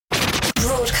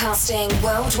Broadcasting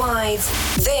worldwide.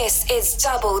 This is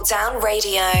Double Down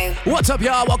Radio. What's up,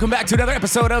 y'all? Welcome back to another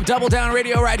episode of Double Down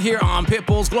Radio right here on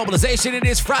Pitbull's Globalization. It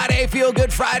is Friday, Feel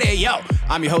Good Friday. Yo,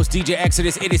 I'm your host, DJ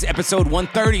Exodus. It is episode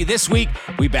 130. This week,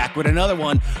 we back with another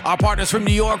one. Our partners from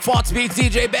New York, False Beats,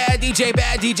 DJ Bad,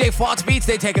 DJ False Beats.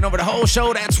 They taking over the whole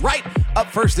show. That's right. Up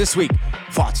first this week,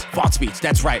 False Beats.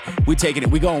 That's right. We taking it.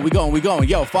 We going.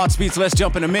 Yo, False Beats, let's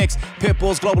jump in the mix.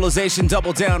 Pitbull's Globalization,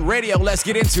 Double Down Radio. Let's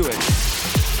get into it.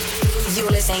 You're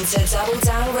listening to Double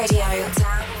Down Radio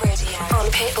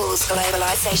on Pitbull's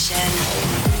Globalization.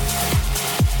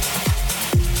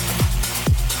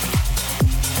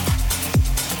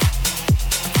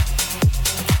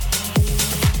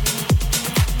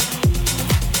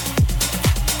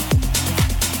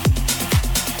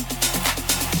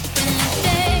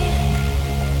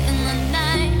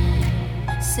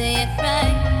 Say it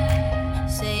right,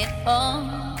 say it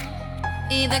wrong.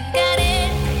 Either get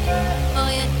it or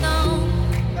you don't.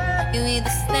 You either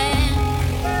stand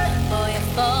or you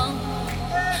fall.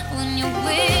 When your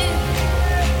will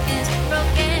is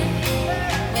broken,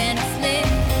 when it slips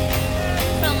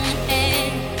from your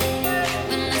head,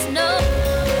 when there's no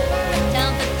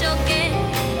time for joking,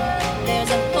 there's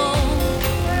a hole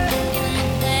in the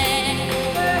bed.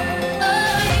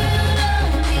 Oh, you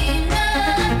don't mean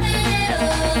nothing to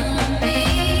me.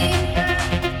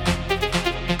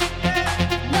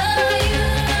 No, you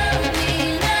don't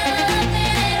mean nothing to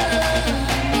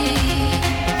me.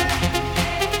 Do you know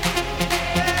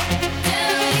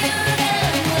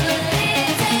what it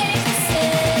takes to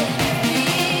set me free?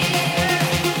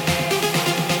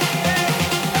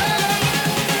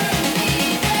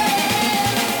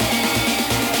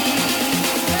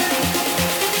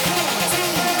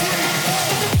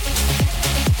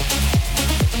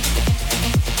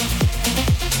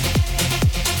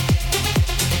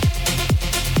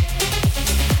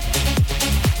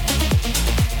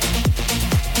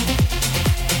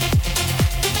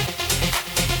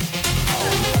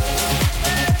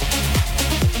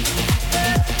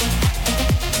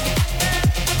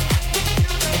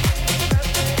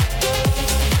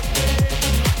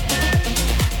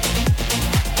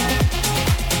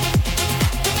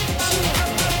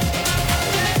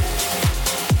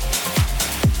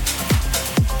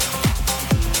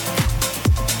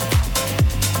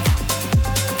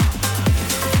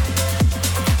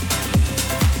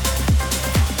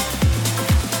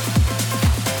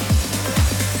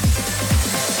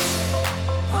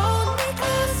 Hold me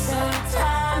close, I'm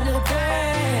tired of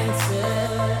dancing.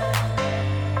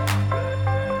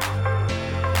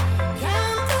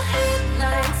 Count the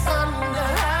headlights on the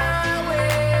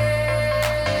highway.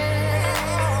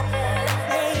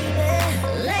 Baby,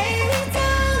 lay me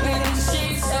down in the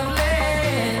sheets of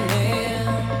linen.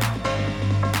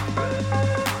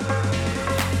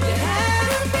 You had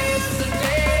a busy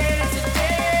day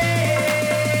today.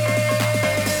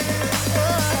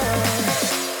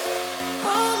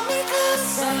 Hold me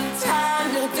close, I'm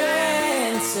tired of dancing.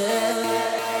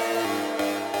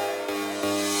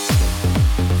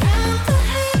 Count the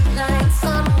headlights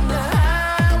on the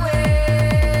highway.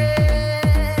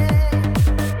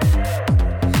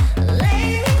 Lay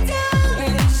me down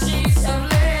in the sheets of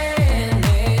linen.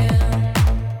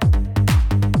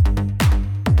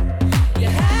 You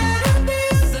had a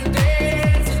busy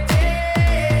day today.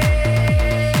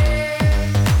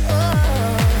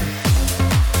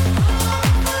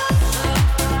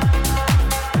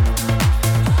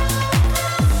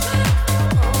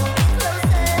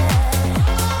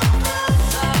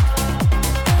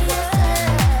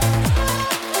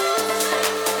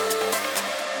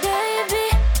 Baby,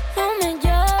 no me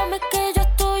llames que yo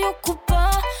estoy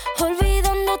ocupada,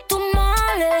 olvidando tus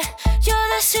males. Yo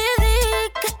decidí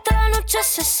que esta noche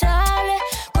se sale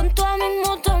con toda mi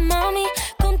moto, mami,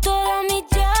 con todas mis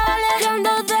yales. Yo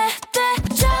ando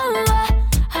despechada,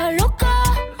 a loca,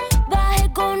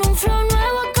 bajé con un flow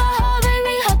nuevo a caja,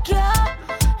 baby, hackeado.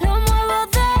 Lo muevo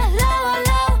de lado a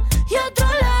lado y otro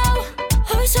lado.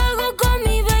 Hoy salgo con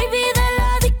mi baby de la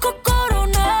disco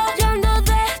Corona. Yo ando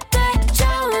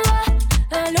despechada,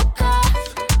 a loca,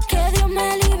 que Dios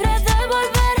me libre de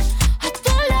volver a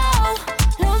tu lado.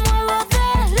 Lo muevo de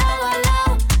lado a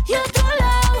lado y otro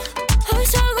lado. Hoy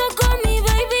salgo con mi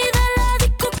baby de la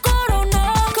disco Corona.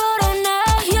 Corona,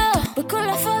 yeah. Voy con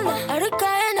la falda, aro y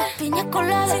cadena, piña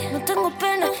colada, no tengo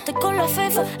pena. Estoy con la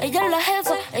fefa, ella es la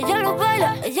jefa, ella lo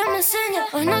baila, ella me enseña.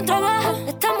 Hoy no trabaja,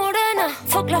 está morena.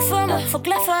 Fuck la fama, fuck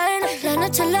la faena. La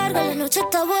noche es larga, la noche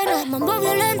está buena. Mambo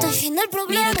violento y fin del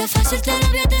problema. Mira que fácil te lo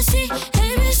voy a decir,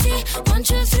 ABC, 1,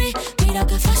 2, 3. Mira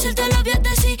que fácil te lo voy a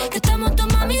decir, que estamos tu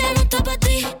mami ya no está pa'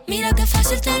 ti. Mira que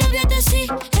fácil te lo voy a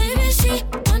decir, ABC,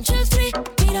 1, 2, 3.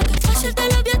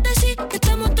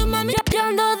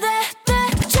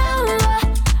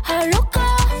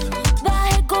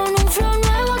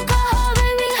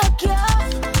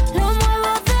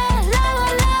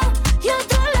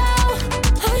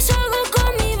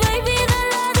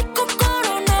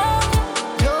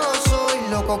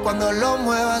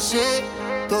 así,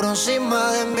 duro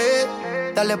encima de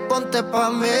mí. Dale, ponte pa'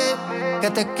 mí,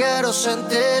 que te quiero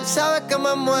sentir. Sabes que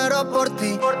me muero por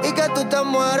ti y que tú te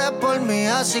mueres por mí,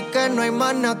 así que no hay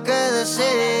más nada que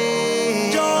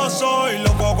decir. Yo soy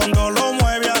loco cuando lo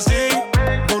mueve así,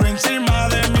 duro encima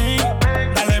de mí.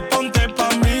 Dale, ponte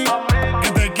pa' mí, que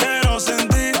te quiero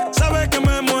sentir. Sabes que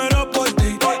me muero por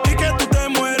ti y que tú te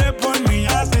mueres por mí,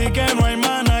 así que no hay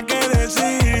más nada que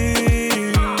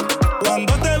decir.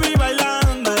 Cuando te vi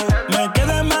bailando, me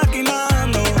quedé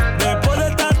maquinando. Después de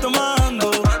estar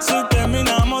tomando, si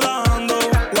terminamos dando.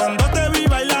 Cuando te vi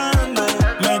bailando,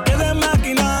 me quedé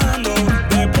maquinando.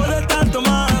 Después de estar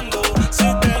tomando, si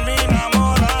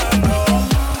terminamos dando.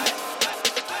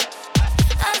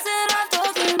 Hace rato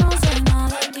que no sé nada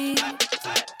de ti.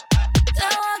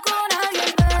 Estaba con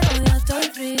alguien pero ya estoy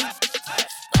free.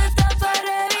 Puesta para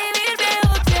revivir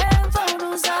viejo tiempo. No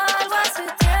salgo hace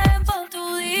tiempo. Tú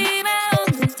dime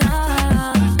dónde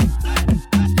estás.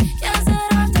 Y hace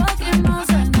rato que no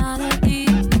sé nada de ti.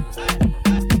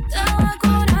 Estaba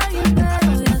con alguien pero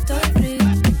ya estoy free.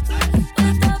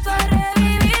 Puesta para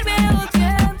revivir viejo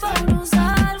tiempo. No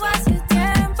salgo hace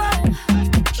tiempo.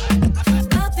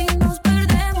 Papi, nos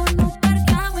perdemos, nos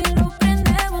percamos y lo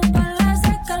prendemos. Pa' la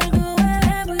seca algo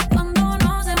bebemos y cuando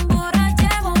nos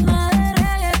emborrachemos, de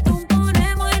reggaetón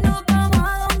ponemos y nos vamos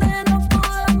a donde nos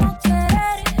podamos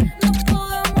querer y nos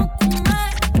podamos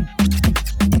comer.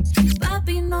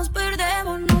 Papi, nos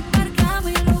perdemos, nos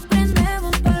percamos y lo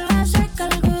prendemos. Pa' la seca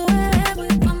algo bebemos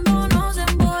y cuando nos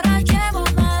emborrachemos,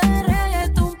 de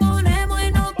reggaetón ponemos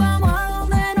y nos vamos a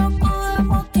donde nos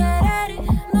podamos querer y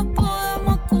nos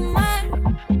podamos comer.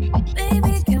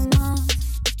 Baby, ¿qué más?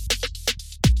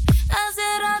 Hace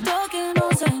rato que no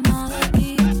sé nada de ti.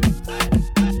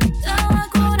 Estaba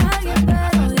con alguien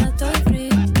pero ya estoy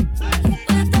free.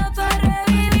 Puesta para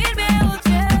revivir viejo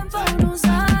tiempo. No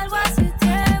salgo hace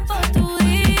tiempo. Tú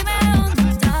dime dónde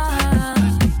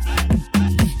estás.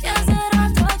 Y hace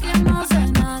rato que no sé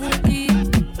nada de ti.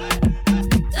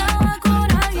 Estaba con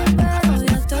alguien pero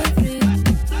ya estoy free.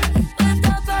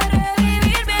 Puesta para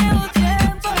revivir viejo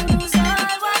tiempo. No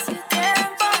salgo hace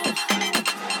tiempo.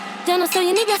 Ya no soy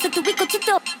envidia, soy tu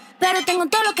bizcochito, pero tengo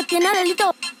todo lo que tiene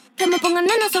delito. Que me pongan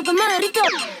nena, soy que me derrito.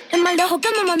 El mal de ojo que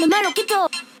me mando me lo quito.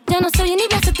 Ya no soy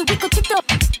envidia, soy tu bizcochito,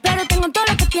 pero tengo todo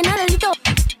lo que tiene delito.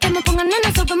 Que me pongan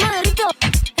nena, soy que me derrito.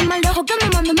 El mal de ojo que me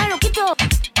mando me lo quito.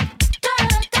 Me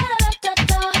lo quito.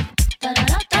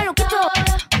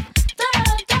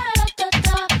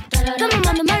 Que me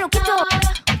mando me lo quito.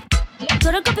 Tú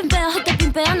eres que pimpeas o te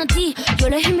pimpean a ti. Yo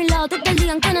elegí mi lado desde el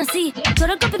día en que nací. Tú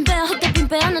eres que pimpeas o te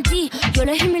pimpean a ti. Yo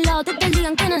elegí mi lado desde el día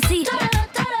en que nací.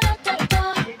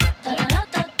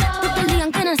 Desde el día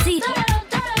en que nací.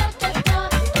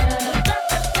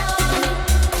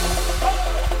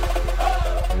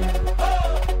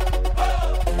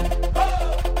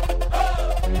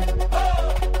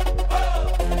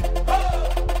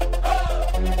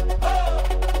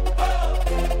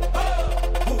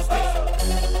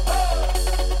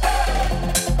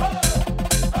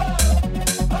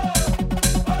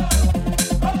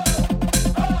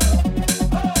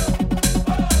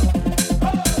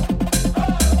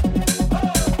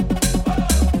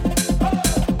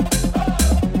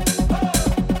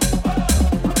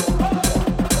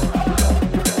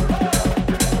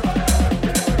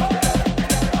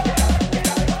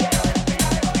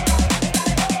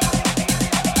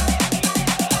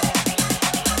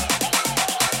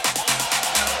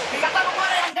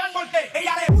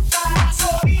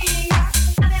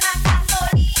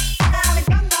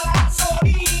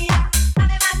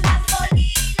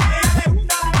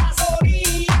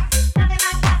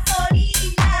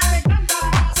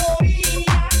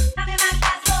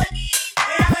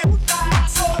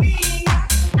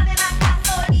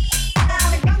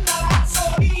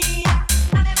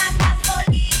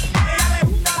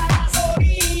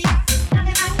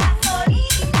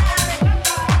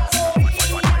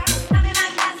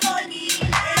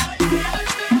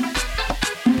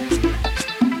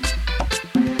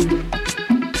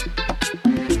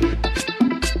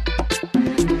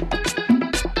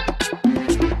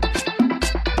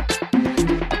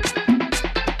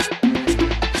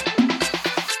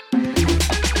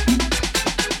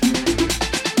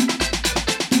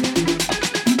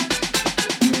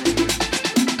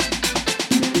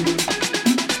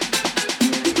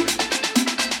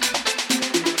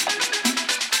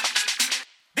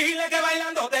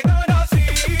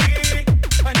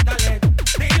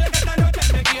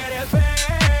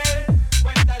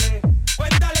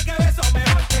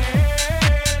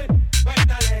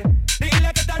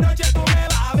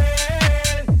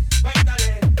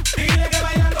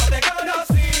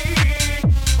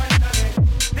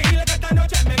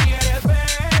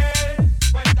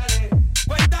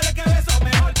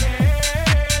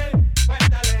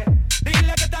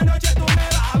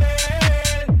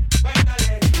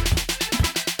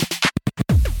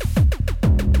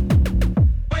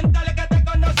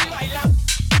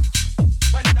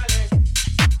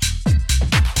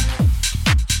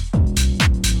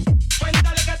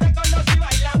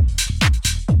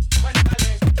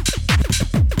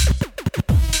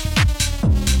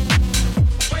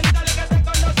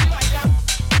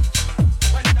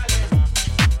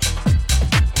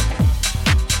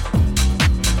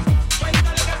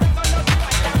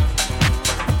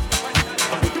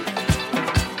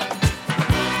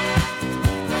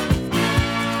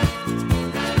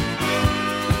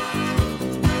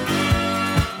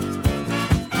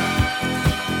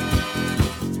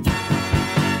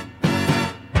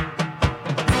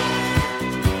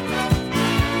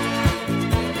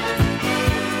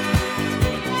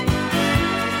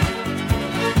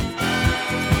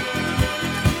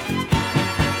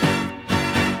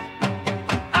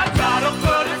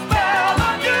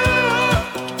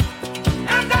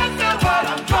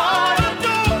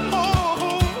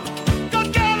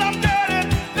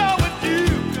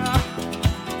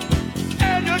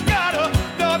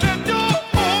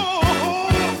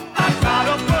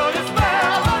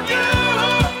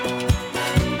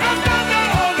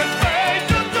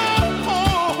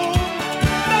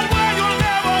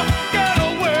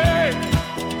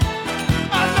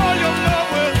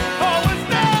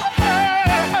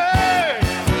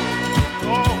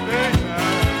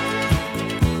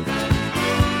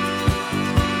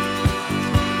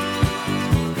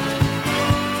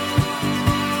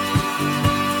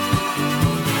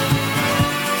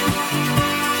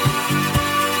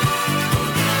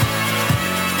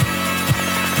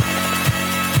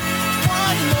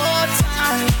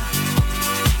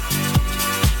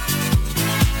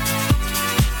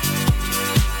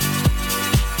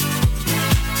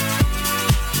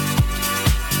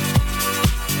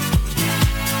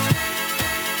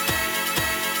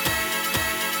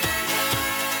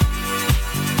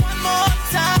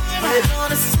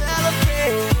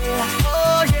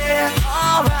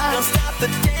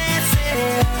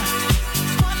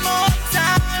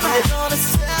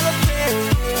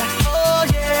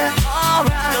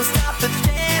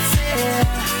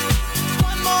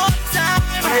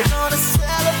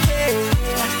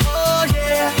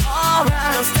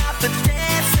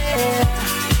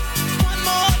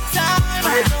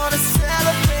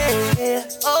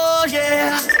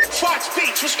 Watch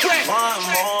beats, respect. One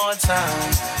more time,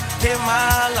 hit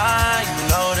my line, you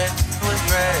know that was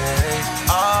great.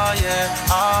 Oh yeah,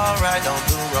 alright, don't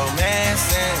do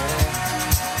romancing.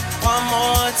 One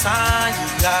more time, you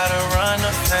gotta run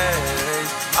the face.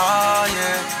 Oh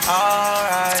yeah,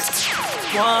 alright.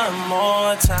 One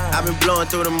more time. I've been blowing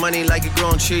through the money like you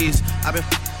growing trees. I've been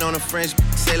on a French,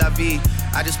 c'est la vie.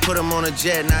 I just put them on a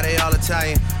jet, now they all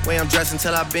Italian. Way I'm dressed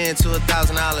until I've been to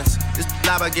 $1,000. This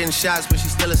lie by getting shots, but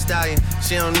she's still a stallion.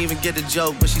 She don't even get the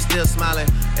joke, but she's still smiling.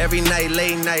 Every night,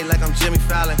 late night, like I'm Jimmy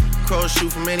Fallon. Crows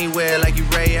shoot from anywhere, like you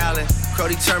Ray Allen.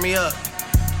 Crody, turn me up.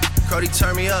 Crody,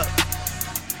 turn me up.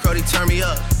 Crody, turn me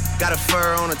up. Got a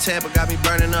fur on a Tampa, got me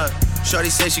burning up. Shorty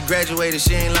said she graduated,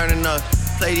 she ain't learning enough.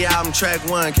 Play the album track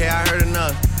 1, K, I heard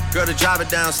enough. Girl to drive it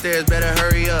downstairs, better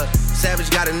hurry up. Savage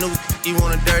got a new, you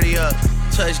wanna dirty up.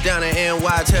 Touchdown in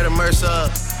NY, tear the Mercer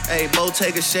up. Hey, Bo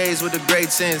Taker shades with the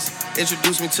great sense.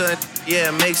 Introduce me to it, yeah,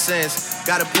 it makes sense.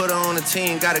 Gotta put her on the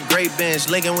team, got a great bench.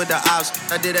 Linking with the ops,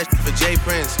 I did that for Jay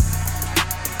Prince.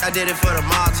 I did it for the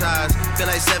Maltese. Feel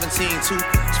like 17, two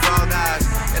strong guys.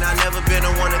 And I never been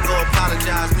the one to go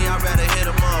apologize. Me, I'd rather hit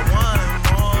them up one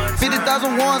more time.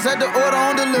 50,000 ones, had the order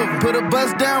on delivery. Put a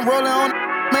bus down, rolling on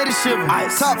made it shiver.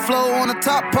 Ice. Top flow on the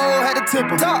top pole, had to tip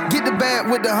 'em. Get the bag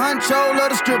with the honcho, love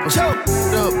the stripper. Choke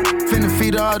up, finna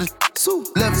feed all the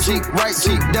left cheek, right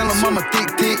cheek, down on mama thick.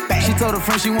 She told her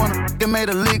friend she wanna and made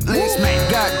a lick.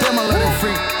 Goddamn, I love that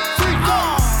freak.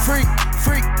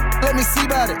 Freak, let me see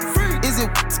about it. Is it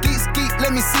skeet,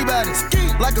 let me see about it.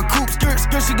 Like a coupe, skirt,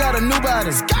 she got a new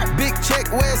body. Big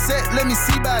check, where it's at, let me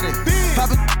see about it.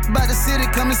 Pop it by the city,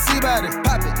 come and see about it.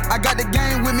 Pop it, I got the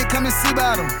gang with me, come and see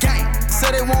about 'em.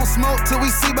 Say they won't smoke till we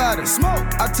see about it. Smoke,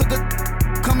 I took a,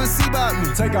 come and see about me.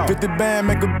 Take off. 50 band,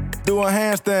 make her do a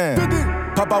handstand. 50.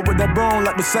 Pop out with that broom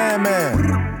like the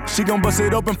Sandman. She gon' bust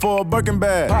it open for a Birkin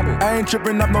bag. I ain't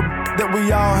tripping up no that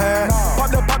we all had. No.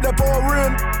 Pop that for a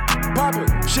real. Pop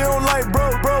it. She don't like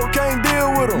bro, can't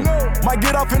deal with him. No. Might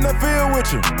get off in that field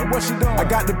with you. And what she doing? I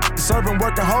got the serving,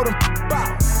 working, holding.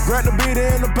 Grab the beat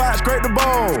in the pot, scrape the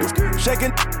bowl.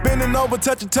 Shaking, bending over,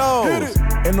 touch your toes.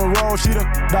 In the roll, she done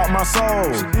out my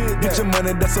soul. Get your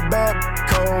money, that's a bad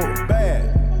code.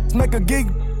 Bad. Make a geek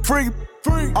free.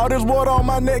 All this water on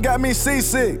my neck got me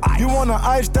seasick. You want an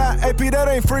iced out AP, that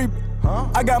ain't free. Huh?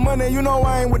 I got money, you know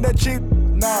I ain't with that cheap.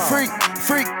 Nah. Freak,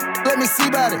 let me see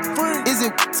about it. Is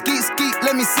it skeet,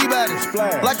 let me see about it.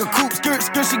 Splash. Like a coupe, skirt,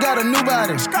 she got a new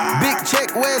body. Big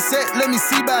check, where it's at, let me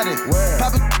see about it. Where?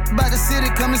 Pop it by the city,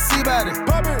 come and see about it.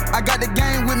 I got the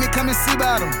gang with me, come and see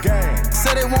about 'em.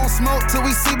 Say they won't smoke till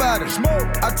we see about it.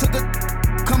 I took a,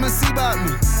 come and see about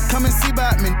me. Come and see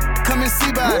about me. Come and see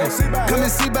about it. Come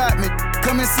and see about me.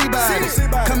 Come and see about it.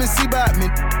 Come and see about me.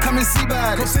 Come and see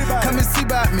about it. Come and see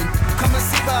about me. Come and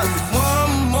see about me.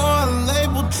 One more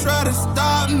label try to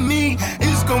stop me.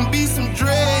 It's gonna be some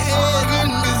dreadheads in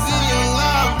the Brazilian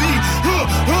lobby. You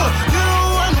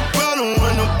don't want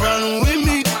no problem with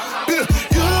me. You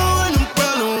don't want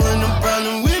no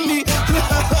problem with me.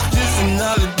 Just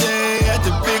another day at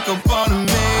the pick up on the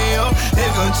mail. They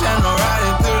gon' channel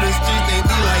riding through the streets, they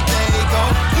be like they go.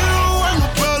 You don't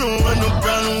want no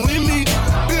problem with me.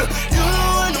 You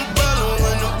don't want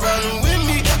no problem with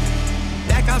me.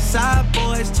 Back outside,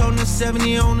 boys, toting the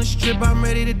 70 on the strip, I'm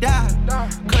ready to die.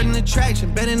 Cutting the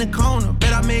traction, bet in the corner,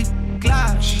 bet I make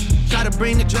glide. Try to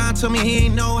bring the John, told me he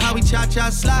ain't know how we cha-cha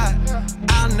slide.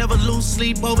 I'll never lose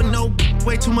sleep over no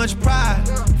way too much pride.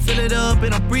 Fill it up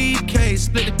in a briefcase,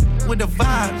 split it with the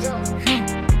vibes.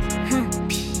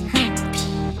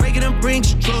 Breaking them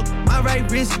brinks truck, my right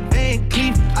wrist Van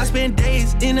Cleef. I spend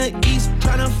days in the east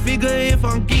trying to figure if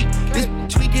I'm geek. This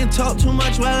tweaking talk too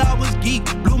much while I was geek.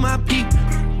 Blew my peak,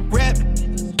 rap,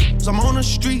 I'm on the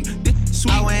street.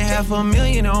 I went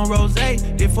 $500,000 on rose,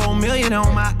 did 4 million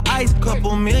on my ice,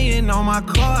 couple million on my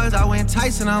cars. I went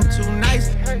Tyson, I'm too nice.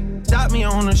 Stopped me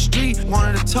on the street,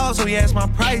 wanted to talk, so he asked my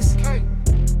price.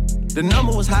 The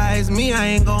number was high as me, I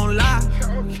ain't gon' lie.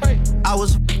 I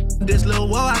was this little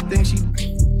wall, I think she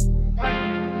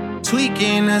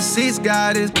tweaking. The 6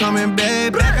 God is coming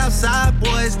back. Back outside,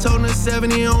 boys, toting the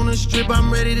 70 on the strip,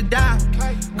 I'm ready to die.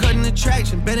 Cutting the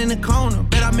traction, bet in the corner,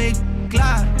 bet I make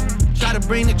glide. Try to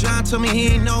bring the John, told me he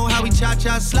ain't know how we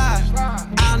cha-cha slide.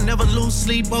 I'll never lose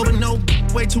sleep over no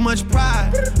way too much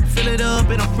pride. Fill it up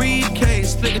in a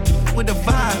briefcase, split it with the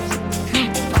vibes.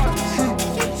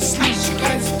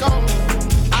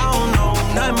 I don't know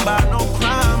nothing about no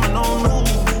crime or no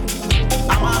news.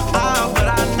 I'm out, but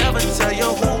I never tell you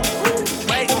who.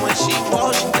 Waiting when she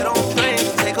walks, she get on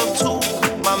planes, take her too.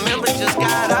 My member just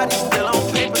got out, he's still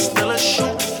on paper, still a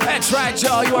shoe. That's right,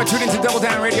 y'all. You are tuned into Double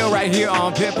Down Radio right here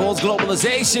on Pitbull's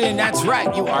Globalization. That's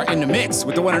right, you are in the mix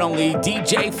with the one and only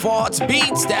DJ Faults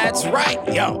Beats. That's right,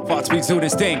 yo, Faults Beats doing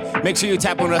his thing. Make sure you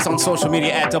tap on us on social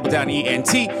media at Double Down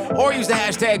ENT or use the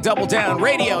hashtag Double Down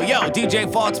Radio. Yo, DJ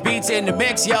Faults Beats in the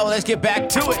mix. Yo, let's get back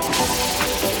to it.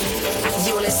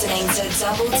 You're listening to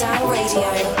Double Down Radio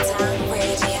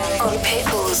on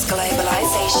Pitbull's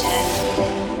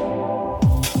Globalization.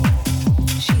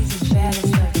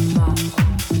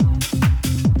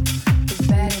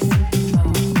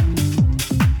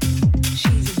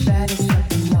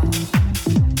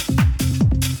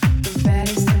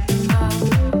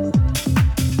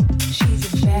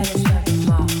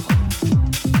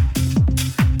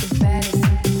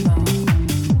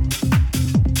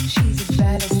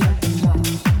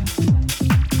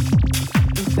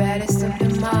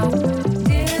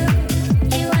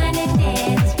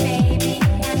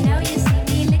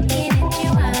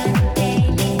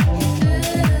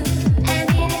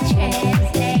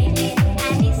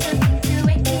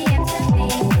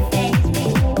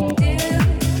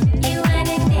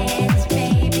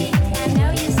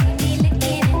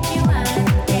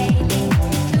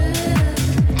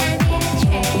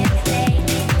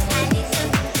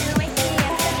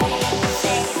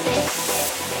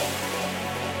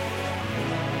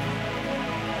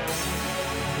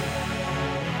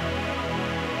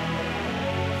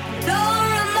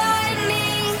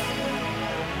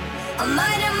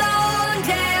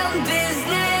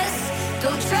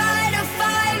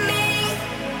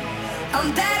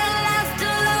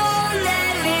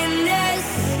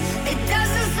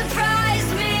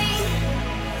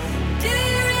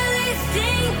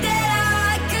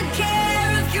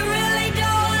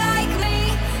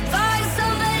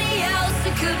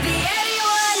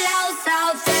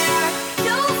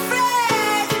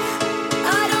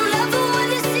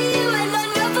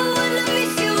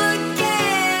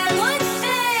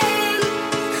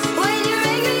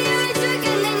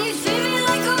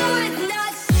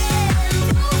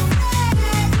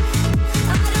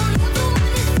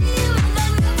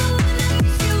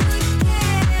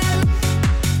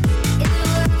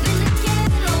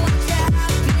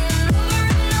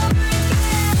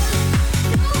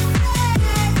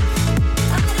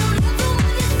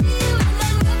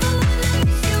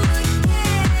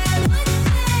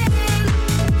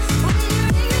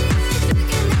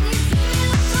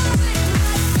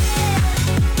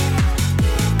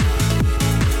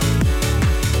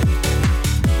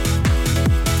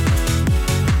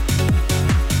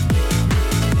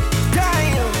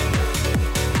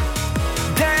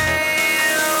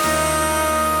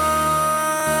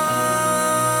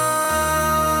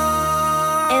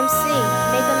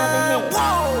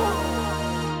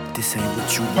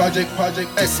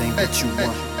 Project, this ain't what you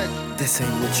want. This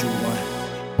ain't what you want.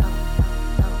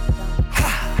 Ha!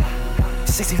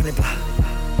 1600 block.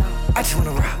 I just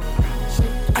wanna rock.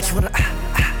 I just wanna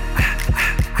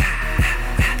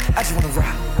I just wanna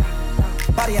rock.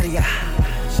 Body out of ya.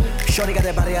 Shorty got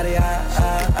that body out of ya.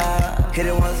 Hit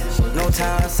it once, no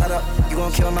time. Side up, you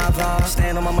gon' kill my vibe.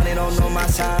 Stand on my money, don't know my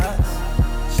size.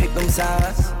 Pick them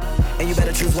sides, and you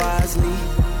better choose wisely.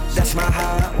 That's my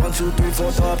high. 1, 2, 3,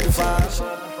 4, throw up to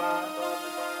 5.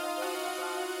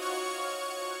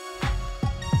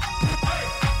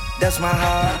 That's my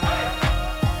heart.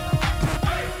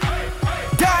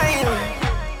 Damn.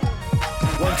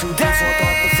 1, 2, 3, 4, throw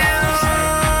up the 5.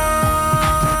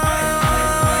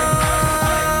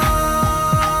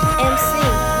 MC,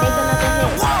 make another hit.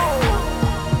 Whoa.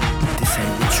 This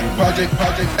ain't what you want.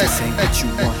 Project. This ain't what you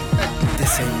want.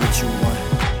 This ain't what you want.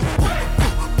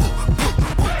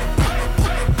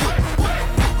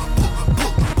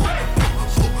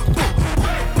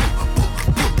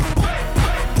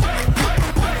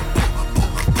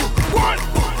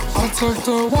 Took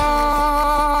the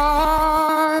walk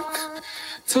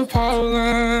to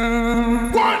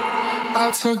Poland.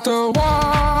 I took the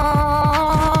walk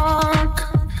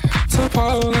to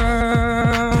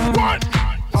Poland.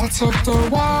 I took the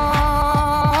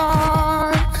walk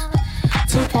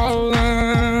to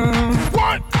Poland.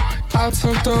 I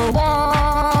took the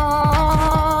walk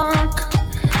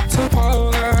to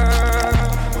Poland.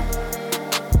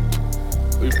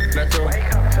 Let's go.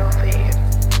 Wake up, filthy.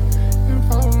 In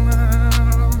Poland.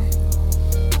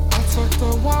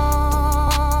 The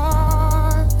walk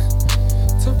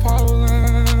to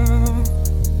Poland.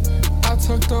 I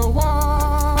took the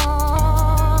walk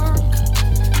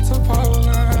to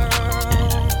Poland.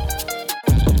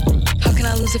 How can I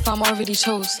lose if I'm already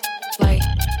chose? Like,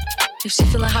 if she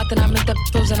feeling hot, then I make that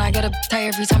pose, and I get up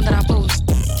tired every time that I post.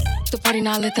 The party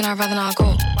not lit, then I'd rather not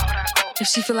go. If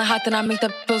she feeling hot, then I make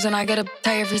the pose and I get a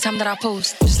tie every time that I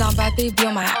post. Just not bad, baby,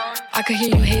 on my I could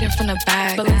hear you hating from the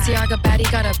back. Balenciaga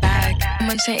baddie got a bag.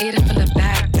 Munching ate it from the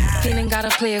back. Feeling gotta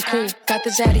play it cool. Got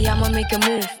the zaddy, I'ma make a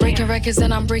move. Breaking records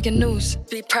and I'm breaking news.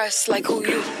 Be pressed like who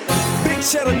you? Big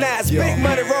cheddar Nats, big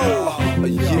money roll.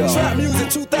 Trap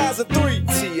music 2003.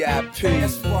 T.I.P.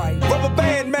 That's right. Rubber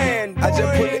band man. I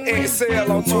just put the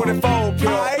XL on 24.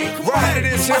 Right it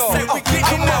is, yo.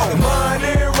 Come on.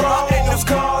 Money rolls,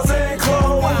 cars and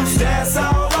clothes. That's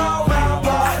all on my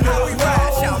partner.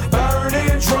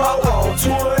 Burning drunk on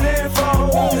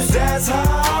 24. That's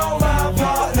how my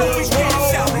partners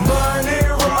roll. Money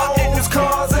rolls,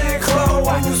 cars and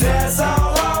clothes. That's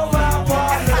all on my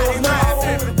partners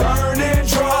know. Burning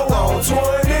drunk on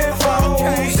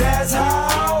 24. That's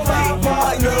how my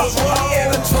partners roll. In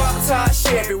a drop top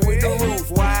Chevy with the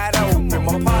roof wide open.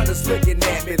 My partner's looking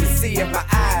at me to see if my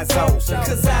eyes open.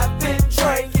 Cause I've been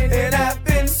drinking and I've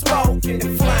been smoking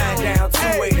and flying down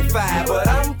 285, but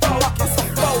I'm focused.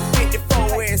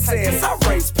 454 and says I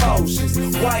race potions.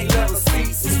 White leather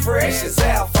seats as fresh as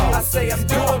alpha. I say I'm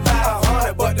doing about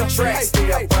 100, but the track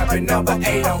still bumping. Number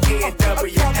 8 on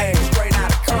NWA, straight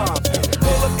out of Compton.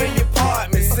 Pull up in your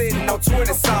apartment, sitting on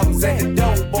 20 songs, and the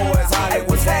dope boys all they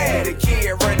was had. The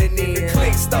kid running in, the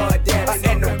clique start dancing,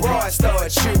 and the broad start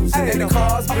choosing. And the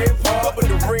cars been parked, but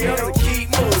the rims to keep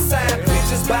moving. Sign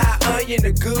pictures, buy onion,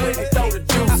 the good, and throw the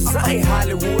deuces. I ain't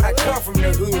Hollywood, I come from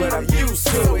the hood, I'm used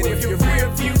to it. If your rear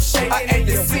view shaking and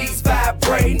your seats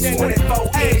vibrating,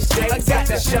 24-inch days, I got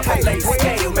the Chevrolet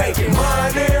scale making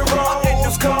money roll.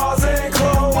 Those cars and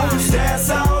clothes, that's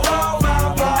all on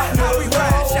my partners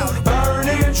roll.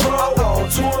 Burning drunk on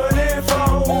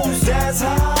 24, that's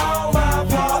how my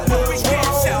partners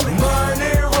roll.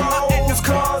 Money roll, those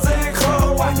cars and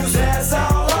clothes, that's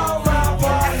all on my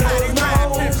partners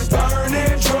roll.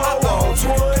 Burning drunk on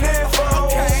 24,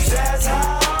 that's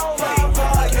how my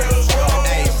partners roll.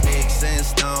 Hey, sticks and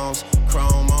stones,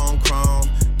 chrome on chrome,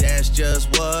 that's just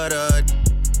what a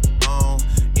on.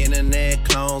 Internet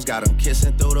clones got them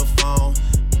kissing through the phone,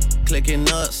 clicking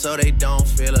up so they don't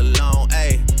feel alone.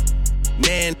 Hey,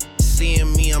 man,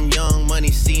 seeing me, I'm young money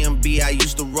CMB. I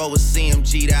used to roll with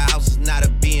CMG. The house is not a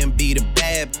B&B. The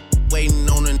bad waiting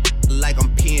on a like I'm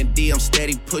P&D. I'm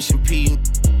steady pushing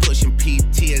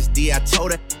PTSD. I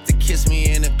told her to kiss me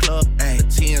in the club. Ay,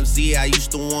 TMZ. I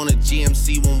used to want a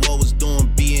GMC when what was doing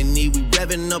B&E. We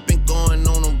revving up and going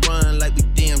on a run like we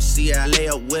DMC. I lay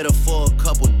up with her for a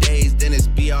couple days, then it's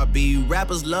BRB.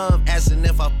 Rappers love asking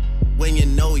if I when you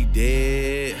know he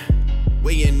did.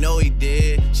 When you know he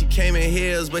did. She came in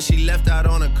heels, but she left out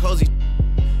on a cozy.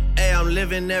 Hey, I'm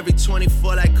living every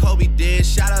 24 like Kobe did.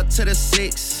 Shout out to the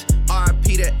 6,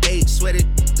 RIP to 8. Sweated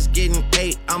is getting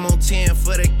 8. I'm on 10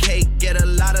 for the cake. Get a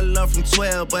lot of love from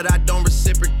 12, but I don't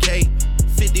reciprocate.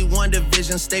 51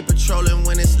 division, stay patrolling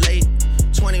when it's late.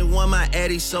 21 my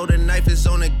Eddie, so the knife is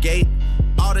on the gate.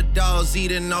 All the dogs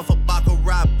eating off a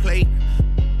Baccarat plate.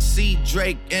 See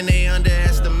Drake and they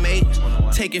underestimate.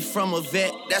 Take it from a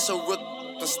vet, that's a rookie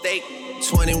mistake.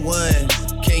 21,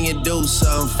 can you do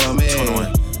something for me?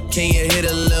 21. Can you hit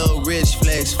a little rich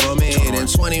flex for me? 21. Then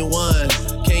 21,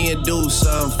 can you do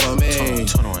something for me?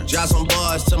 21. Drop some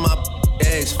bars to my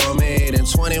ex for me. Then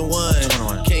 21,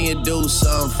 can you do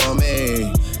something for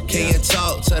me? Can you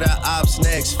talk to the ops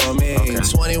next for me? Okay.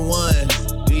 21,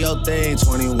 do your thing.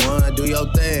 21, do your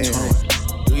thing. 21.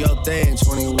 Do your thing.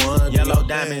 21, yellow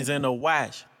diamonds in the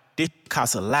watch. This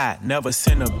costs a lot. Never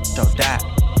send a bitch or die.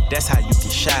 That's how you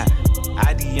get shot.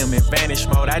 IDM in vanish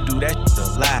mode, I do that a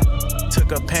lot. Took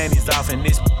her panties off and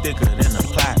this thicker than a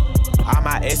plot. All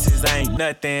my S's ain't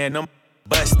nothing, them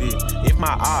busted. If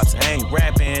my ops ain't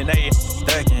rapping, they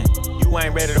thuggin'. You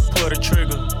ain't ready to pull the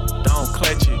trigger, don't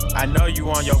clutch it. I know you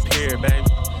on your period, baby.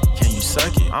 Can you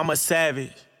suck it? I'm a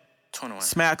savage. 21.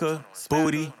 Smacker,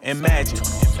 booty, and magic.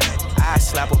 I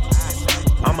slap her.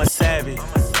 I'm a savage.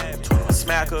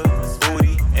 Smacker,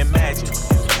 booty, and magic.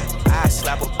 I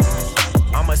slap her.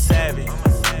 I'm a savage.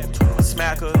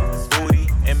 Smacker, booty,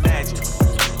 and magic.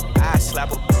 I slap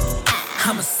her.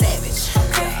 I'm a savage.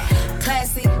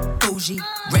 Classy, bougie,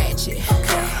 ratchet.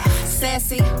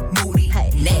 Sassy, moody,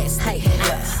 nasty.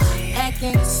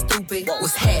 Acting stupid.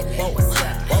 What's happening?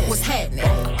 What's happening?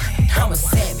 I'm a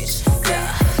savage.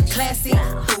 Classy,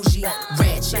 bougie,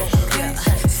 ratchet.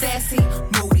 Sassy,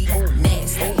 moody,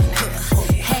 nasty.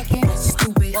 Hacking,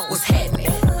 stupid. What's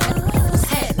happening?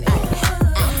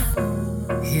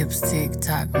 Hips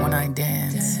tick-tock when I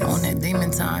dance. On that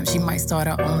demon time, she might start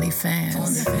her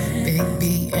OnlyFans. Big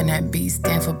B and that B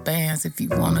stand for bands. If you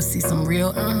wanna see some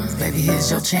real baby,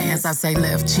 here's your chance. I say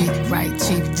left cheek, right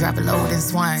cheek, drop it low and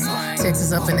swing.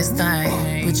 Texas up in this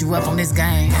thing, put you up on this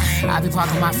game. I be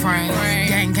parking my frame,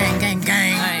 gang, gang, gang,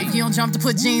 gang. If you don't jump to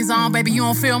put jeans on, baby, you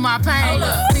don't feel my pain.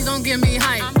 Please don't give me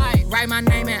hype. Write my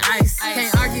name in ice.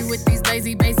 Can't argue with these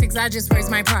lazy basics, I just raise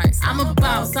my price. I'm a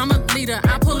boss, I'm a leader.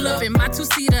 I pull up in my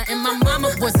two-seater, and my mama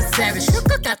was a savage.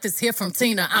 Got this here from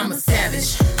Tina, I'm a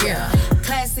savage. Yeah.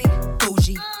 Classy,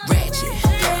 bougie, ratchet.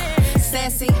 Yeah.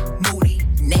 Sassy, moody,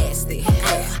 nasty.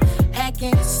 Yeah.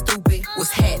 Acting stupid,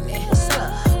 what's happening?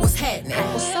 What's happening?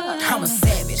 I'm a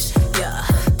savage. Yeah.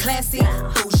 Classy,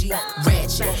 bougie,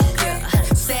 ratchet. Yeah.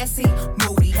 Sassy,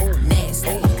 moody, nasty.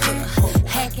 Yeah.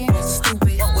 Hacking,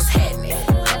 stupid, what's happening?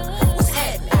 What's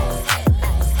happening?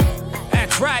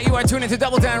 That's right, you are tuning to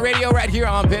Double Down Radio right here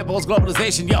on Pitbull's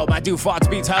Globalization. Yo, my dude Faults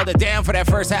Beats held it down for that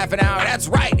first half an hour. That's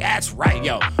right,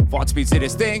 yo. Faults Beats did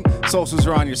his thing. Socials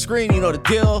are on your screen, you know the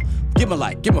deal. Give him a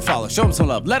like, give him a follow, show him some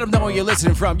love. Let him know where you're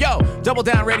listening from. Yo, Double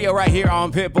Down Radio right here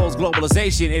on Pitbull's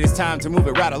Globalization. It is time to move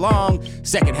it right along.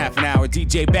 Second half an hour,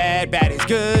 DJ Bad. Bad is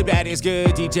good,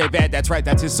 DJ Bad. That's right,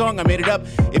 that's his song. I made it up.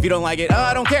 If you don't like it,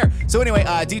 I don't care. So anyway,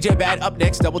 DJ Bad up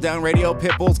next, Double Down Radio,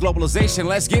 Pitbull's Globalization.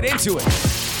 Let's get into it.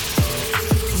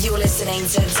 You're listening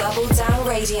to Double Down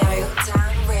Radio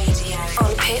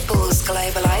on Pitbull's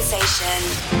Globalization.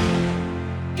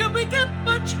 Can we get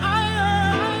much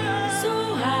higher?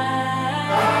 So high.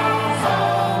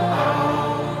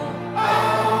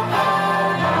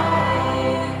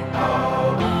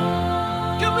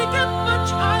 Can we get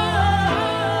much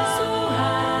higher? So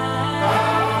high.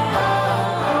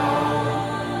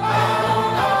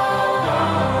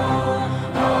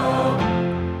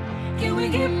 Can we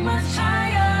get much higher?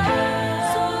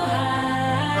 So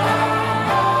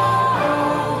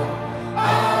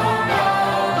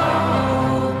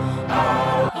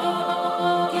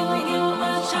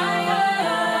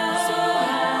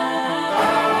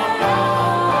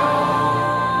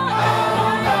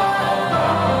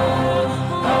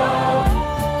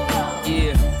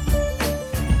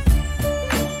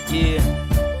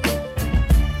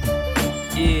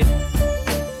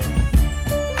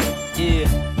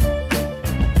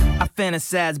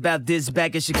fantasize about this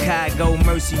back in Chicago.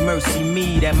 Mercy, mercy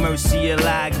me, that mercy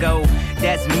I go.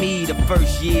 That's me the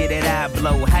first year that I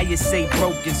blow. How you say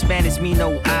broken Spanish, me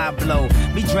no I blow.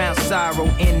 Me drown sorrow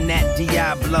in that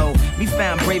Diablo. Me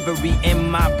found bravery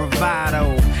in my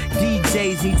bravado.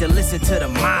 DJs need to listen to the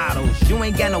models. You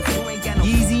ain't got no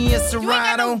Yeezy and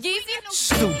Serato.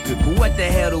 Stupid, but what the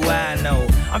hell do I know?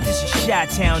 I'm just a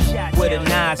Chi-Town with a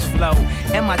nice flow.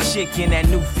 And my chick in that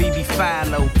new Phoebe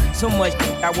Philo. So much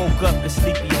I woke up in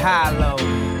Sleepy Hollow.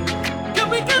 Can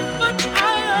we get much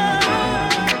higher?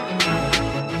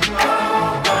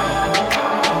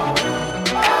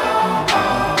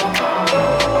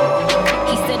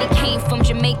 He said he came from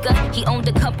Jamaica, he owned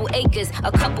a couple acres,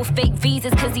 a couple fake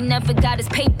visas cause he never got his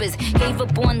papers. Gave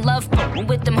up on love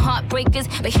with them heartbreakers,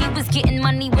 but he was getting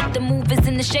money with the movers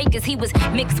and the shakers. He was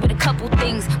mixed with a couple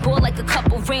things, bought like a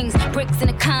couple rings, bricks in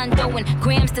a condo and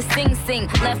grams to sing.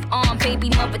 Left arm, baby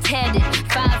mother tatted,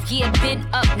 5-year bid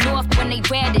up north when they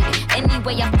ratted.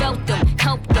 Anyway, I felt them,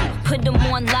 helped them, put them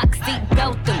on lock, seat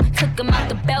belt them, took them out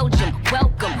to Belgium,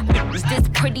 welcome. Was this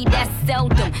pretty, that's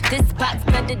seldom. This box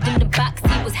better than the box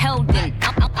he was held in.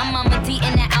 I'm Mama D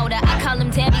in the outer. I call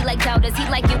him Tabby like doubters. He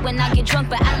like it when I get drunk,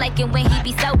 but I like it when he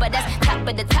be sober. That's top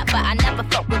of the topper. I never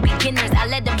fuck with beginners. I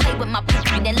let him play with my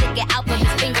pussy, then lick it out with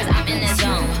his fingers. I'm in the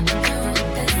zone.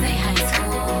 This ain't high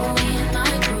school. Me and my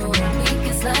crew, we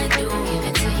can slide through. Give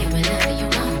it to you whenever you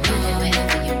want, do it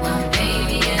wherever you want,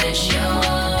 baby. It's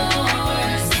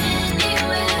yours.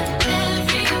 Anywhere,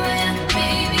 everywhere,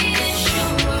 baby. It's your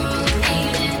world,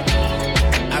 ain't it?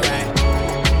 All right.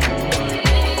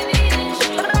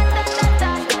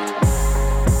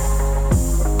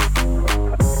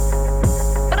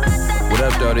 What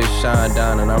up, though? This Sean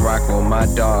Don, and I'm rocking with my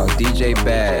dog, DJ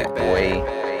Bad, boy.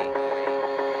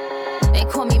 They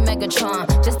call me Megatron,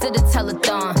 just did a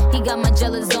telethon. He got my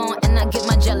jealous on, and I get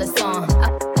my jealous on. I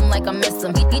him like I miss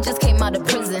him. He just came out of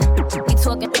prison. We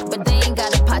talking, but they ain't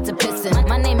got a pot to piss in.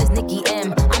 My name is Nicki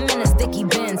M. I'm in a sticky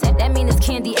Benz. That mean it's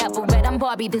candy apple red. I'm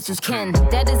Barbie, this is Ken.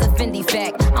 That is a Fendi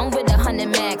fact. I'm with 100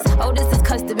 max. Oh, this is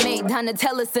custom made.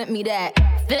 Donatella sent me that.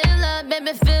 Fill up,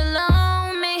 baby, fill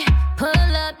on me. Pull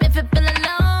up if you're feeling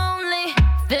lonely.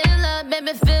 Fill up,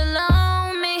 baby, fill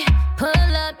on me.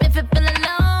 Pull up if you're feeling lonely.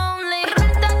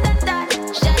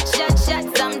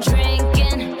 Shots, I'm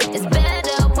drinking. It's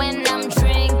better when I'm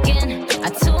drinking. I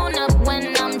tune up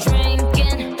when I'm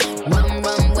drinking. Rum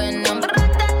when I'm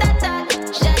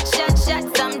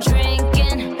shots, I'm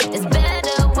drinking. It's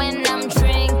better when I'm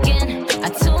drinking.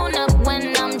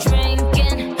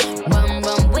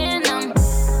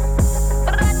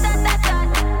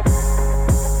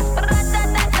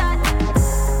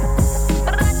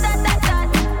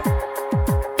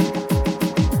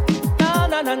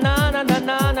 na na na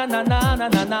na na na na na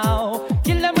na na.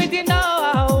 Kill them with the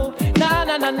now. Na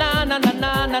na na na na na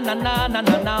na na na na na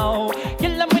na na.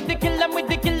 Kill them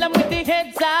with the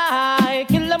heads high.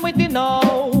 Kill them with the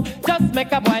no. Just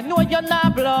make a boy know you're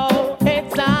not blow.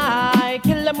 Heads high.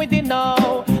 Kill them with the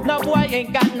no. No boy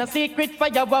ain't got no secret for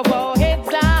your wow. Heads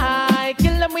high.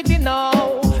 Kill them with the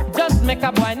no. Just make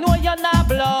a boy know you're not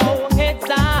blow. Heads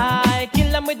high.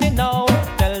 Kill them with the no.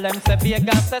 Tell them say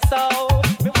Vegas say so.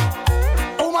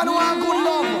 Woman want good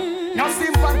love. Now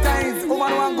sympathize.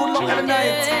 Woman want good love every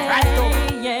night. Right up.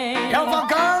 You have a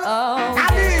girl?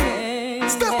 Ali.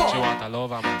 Step up. She want a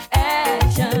lover, man.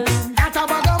 Action. At a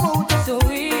bag of motor.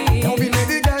 Sweet. Now we made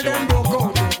the girl them broke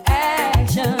out.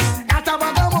 Action. At a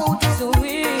bag of motor.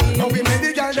 Sweet. Now we made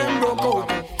the girl them broke out.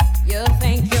 You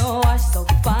think you are so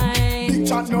fine. Big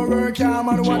chat no work, yeah,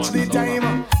 man, watch the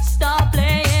time. Stop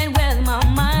playing with my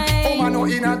mind. Oh, man, no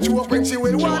in a joke when she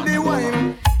will want the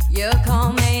wine. You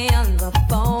call me on the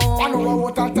phone. I know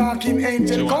what a talking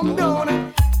angel come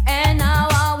down. And now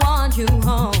I want you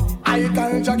home. I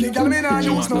tell Jackie, girl, me nah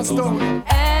use no stone.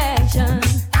 Action.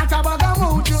 At a bag of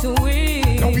motor.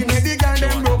 Sweet. Now we made the girl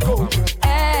them broke out.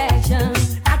 Action.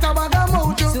 At a bag of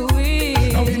motor.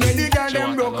 Sweet. Now we made the girl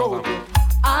them broke out.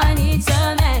 I need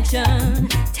some action.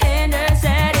 Tender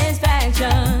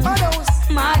satisfaction.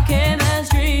 My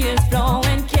chemistry is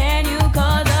flowing. Can you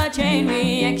cause a chain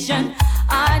reaction?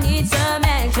 I need some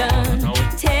action.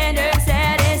 Tender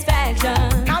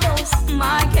satisfaction.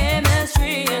 My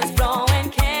chemistry is flowing.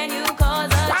 Can you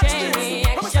cause a chain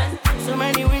reaction? So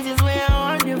many reasons why I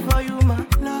want you for you, my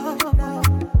love.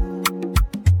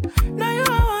 Now you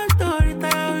want to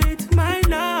retire with my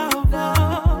love.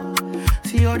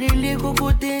 See all the little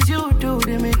good things you do,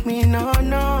 they make me no.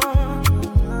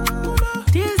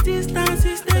 This distance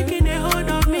is taking a hold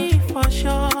of me for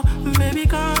sure. Baby,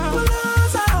 come.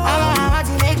 I want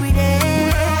to make me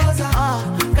dance. Girl,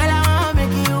 I want to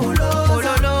make you low.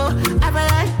 I feel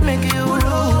like make you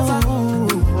low.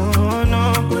 Oh, no.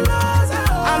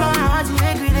 I want to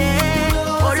make me dance.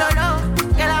 Oh, no.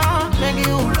 Girl, I want to make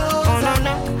you low. Oh,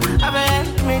 no. I feel like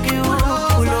make you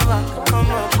pull over.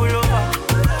 Come on, pull over.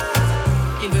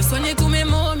 Il veut soigner tous mes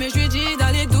maux, mais je lui dis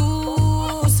d'aller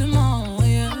doucement.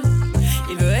 Yeah.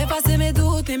 Il veut effacer mes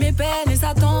doutes et mes peines et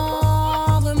ça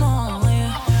tendrement.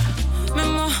 Yeah. Mais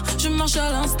moi, je marche à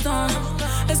l'instant.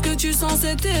 Est-ce que tu sens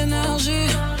cette énergie?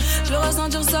 Je veux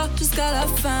ressentir ça jusqu'à la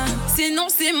fin. Sinon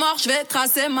c'est mort, je vais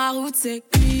tracer ma route. C'est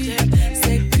cuit,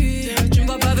 c'est cuit. Tu me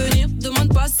vois pas venir,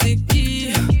 demande pas c'est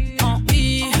qui. En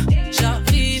I,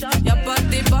 j'arrive, y'a pas de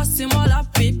débat, c'est moi la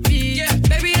pépite. Yeah,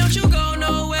 baby, don't you go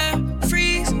nowhere.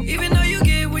 Freeze, even though you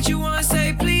get what you want,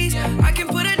 say please. I can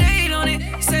put a date on it,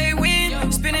 say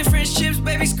when. Spinning French chips,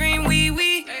 baby, scream wee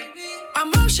wee.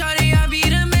 I'm up, shawty, I be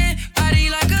the man. Body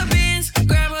like a Benz,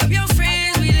 grab up your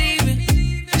friends, we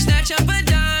leaving. Snatch up a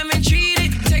dime and treat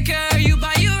it. Take care of you,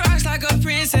 buy you rocks like a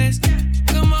princess.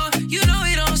 Come on, you know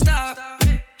it don't stop.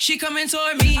 She coming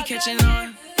toward me, catching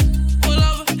on. Pull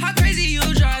over, how crazy you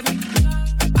drive me.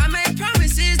 I made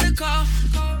promises to call.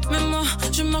 Mais moi,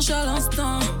 je marche à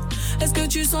l'instant. Est-ce que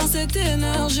tu sens cette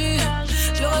énergie?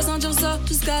 Je vais ressentir ça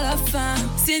jusqu'à la fin.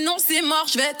 Sinon c'est mort,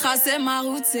 je vais tracer ma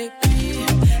route. C'est cuit,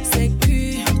 c'est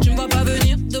cuit. Tu me vois pas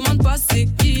venir, demande pas c'est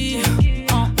qui.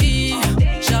 En I,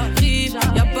 j'arrive,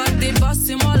 y'a pas de débat,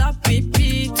 c'est moi la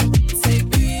pépite. C'est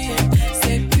cuit,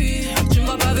 c'est cuit. Tu me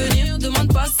vois pas venir,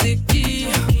 demande pas c'est qui.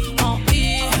 En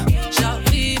I,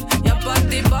 j'arrive, y'a pas de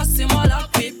débat, c'est moi la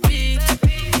pépite.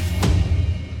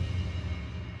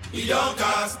 It don't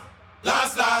cost,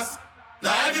 last.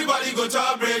 Now everybody go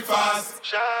to breakfast.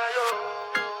 Chayo.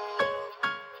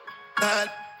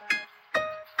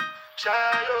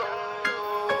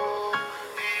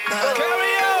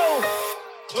 Carry on.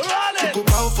 Run it. Go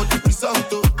bow for the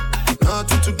result, oh.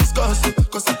 Nothing to discuss, oh.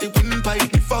 Cause I take win by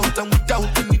default and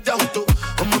without any doubt, oh.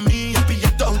 I'm a me happy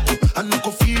adult, oh. I no go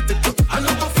feed the girl. I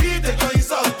no go feed the girl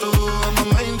insult, oh. I'm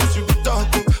a mind that's you be talk,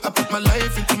 oh. I put my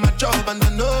life into my job and I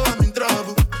know I'm in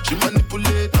trouble. She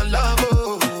manipulate my love,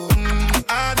 oh.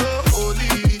 I know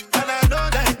holy and I know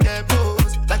that they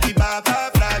blows like the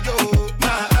Baba fly, yo. My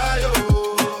eye,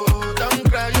 oh. Don't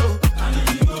cry, yo. I need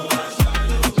to go and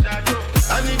shadow.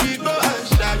 I need to go and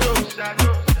shadow.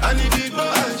 I need to go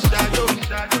and shadow.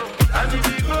 I need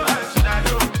to go and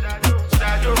shadow.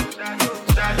 Shadow.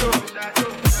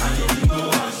 I need to go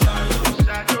and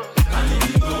shadow. I need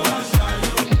to go and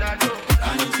shadow.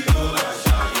 I need to go and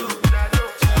shadow.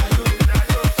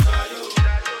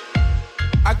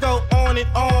 I go on and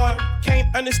on,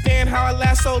 can't understand how I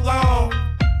last so long.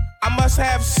 I must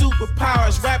have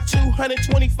superpowers, rap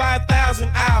 225,000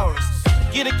 hours.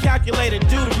 Get a calculator,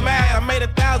 do the math. I made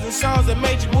 1,000 songs that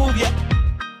made you move, yeah.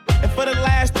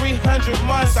 100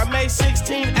 months. I made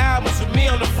 16 albums with me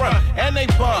on the front, and they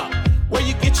bump. Where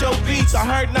you get your beats? I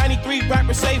heard 93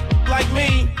 rappers say like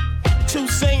me. 2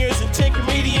 singers and 10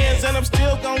 comedians, and I'm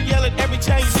still gonna yell it every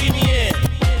time you see me in.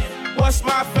 What's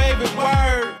my favorite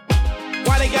word?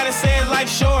 Why they gotta say it like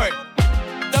short?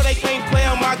 No, they can't play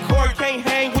on my court. Can't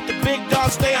hang with the big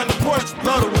dogs, stay on the porch.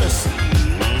 Blow the whistle.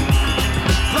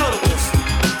 Blow the whistle.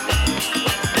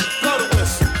 Blow the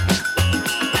whistle.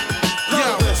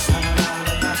 Blow the whistle.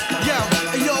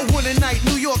 Yo, one night,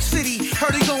 New York City,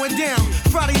 heard it going down.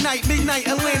 Friday night, midnight,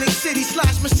 Atlantic City,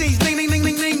 slash machines, ding, ding, ding,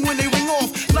 ding, ding, when they ring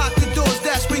off. Lock the doors,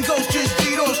 that's when ghosts just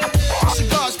G-Dos.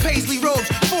 Cigars, paisley robes,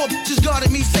 4 bitches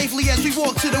guarded me safely as we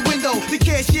walked to the window. The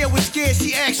cashier was scared,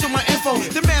 she asked for my info.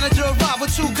 The manager arrived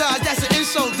with 2 guys, that's an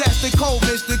insult. That's the code,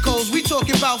 Mr. Coles. We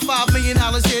talking about $5 million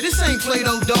here, this ain't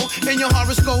Play-Doh, though. And your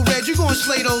horoscope red, you gon'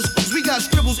 slay those. We got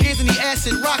scribbles, Anthony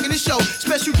Acid, rocking the show.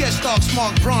 Special guest star,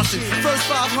 Mark Bronson. First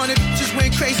 500 just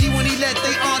went crazy when he let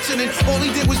they answer, and all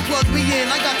he did was plug me in.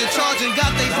 I got the charge and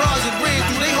got they bras and ran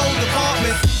through they whole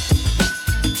department.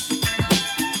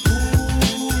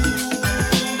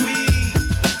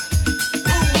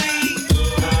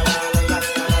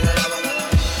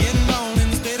 Getting born in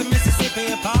the state of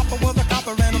Mississippi. Papa was a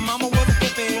copper and mama was a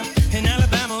hippie. In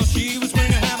Alabama, she was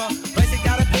swinging a hammer. Price you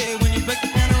gotta pay when you break the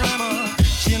panorama.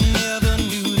 She never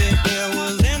knew that there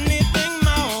was anything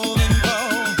more than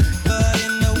gold. But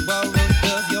in the world,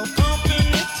 does your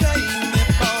company take me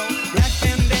for? Black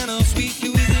bandana, sweet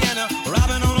Louisiana,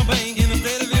 robbing on a bank in the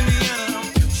state of Indiana.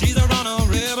 She's a runner,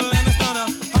 rebel and a stunner.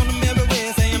 On them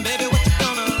everywhere, saying, baby, what you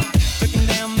gonna? Breaking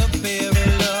down the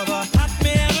barrel of a hot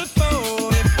metal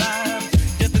 45.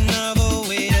 Just another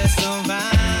way to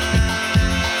survive.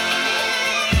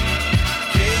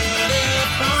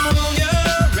 California,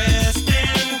 rest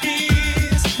in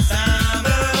peace. Simultaneous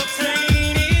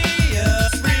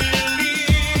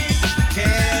release.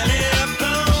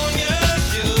 California,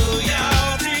 show your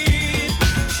teeth.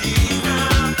 She's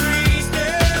not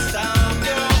priestess, I'm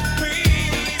your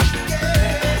priest.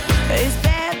 It's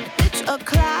bad bitch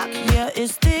o'clock, yeah,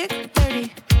 it's thick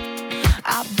 30.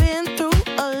 I've been through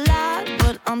a lot,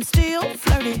 but I'm still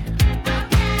flirty.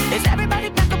 Is everybody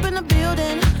back up in the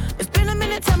building? It's been a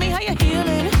minute, tell me how you're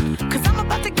healing. Cause I'm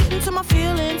about to get into my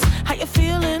feelings. How you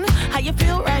feeling? How you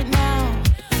feel right now?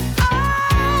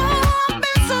 Oh, I've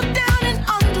been so down and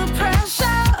under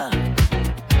pressure.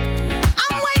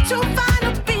 I'm way too fine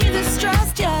to be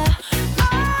distressed, yeah.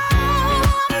 Oh,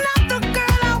 I'm not the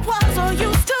girl I was or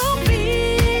used to be.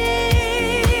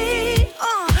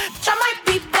 I might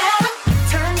be better.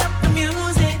 Turn up the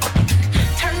music,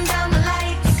 turn down the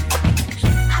lights.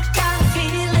 I got a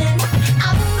feeling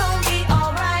I'm gonna be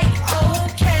alright,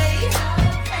 okay,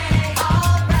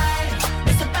 alright.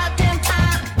 It's about damn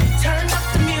time. Turn up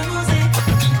the music,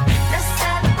 let's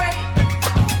celebrate.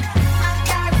 I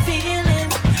got a feeling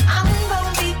I'm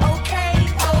gonna be okay,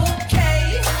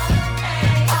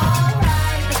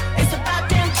 alright. It's about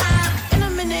damn time. In a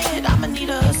minute, I'ma need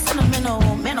a sentimental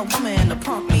man or woman to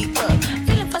pump me up.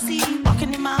 Feeling fussy,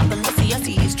 walking in my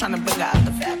Balenciennes, trying to bring out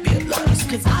the fabulous.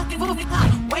 Cause I give up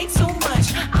way too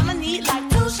much. I'ma need like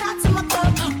 2 shots in my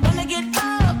cup. Wanna get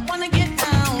up, wanna get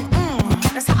down.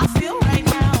 That's how I feel right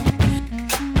now.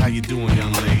 How you doing,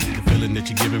 young lady? The feeling that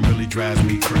you're giving really drives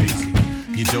me crazy.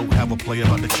 You don't have a play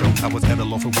about the choke. I was at a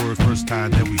loss for words first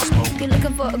time that we spoke. You're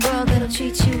looking for a girl that'll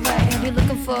treat you right. You're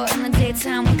looking for in the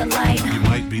daytime with the light. You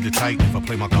might be the type if I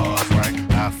play my cards right.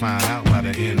 I'll find out by the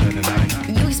end of the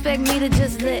night. You expect me to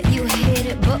just let you hit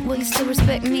it, but will you still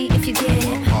respect me if you get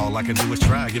it? All I can do is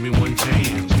try, give me one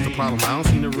chance. What's the problem? I don't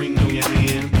see the ring on your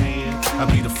hand. I'll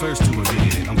be the first to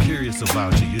admit it. I'm curious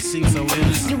about you. You seem so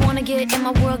innocent. You wanna get in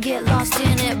my world, get lost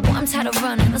in it. Boy, I'm tired of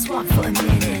running. Let's walk for a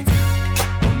minute.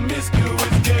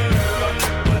 Promiscuous girl,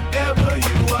 whatever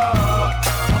you are,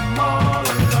 I'm all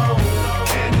alone,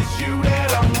 and it's you that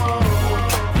I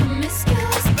want.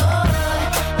 Promiscuous boy,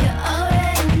 you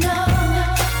already know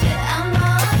that I'm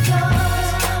all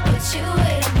yours. What you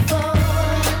waiting for?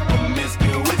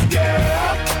 Promiscuous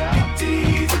girl, you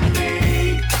teasing me.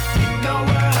 You know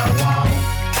what I want,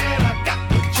 and I got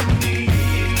what you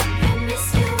need.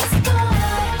 Promiscuous boy,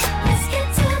 let's get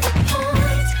to the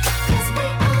point, 'cause we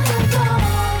on a roll.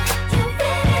 You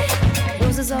ready?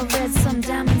 Roses are red, some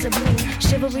diamonds are blue.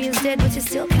 Chivalry is dead, but you're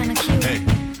still kinda cute. Hey,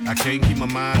 I can't keep my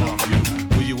mind off you.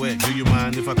 Will you at? Do you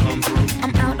mind if I come through?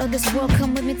 I'm out of this world,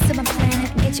 come with me to my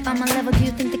planet. Get you on my level, do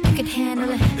you think that you could handle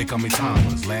it? They call me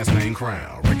Thomas, last name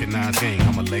Crown. Recognize game,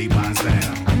 I'ma lay mine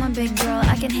down. I'm a big girl,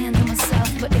 I can handle myself.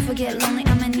 But if I get lonely,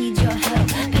 I'ma need your help.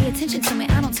 Pay attention to me,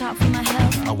 I don't talk for my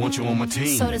health. I want you on my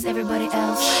team. So does everybody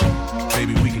else.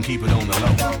 Baby, we can keep it on the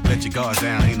low. Let your guard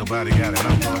down, ain't nobody got it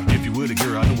know. If you with a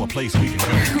girl, I know a place we can go.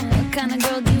 What kind of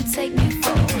girl do you take me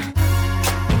for?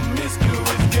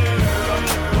 Promiscuous girl,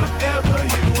 whatever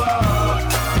you are,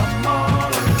 I'm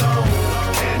all alone,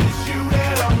 and it's you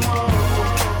that I want.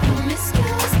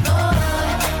 Promiscuous boy,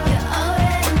 you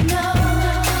already know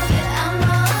that I'm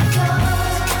all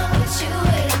yours. What you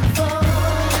waiting for?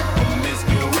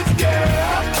 Promiscuous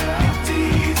girl, you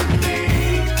teasing me.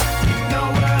 You know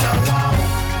what I want,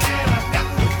 and I got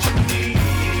what you need.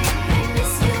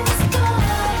 Promiscuous boy,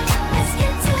 let's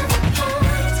get to the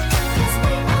point, 'cause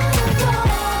we all know.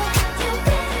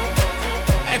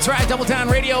 That's right, Double Down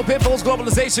Radio, Pitbull's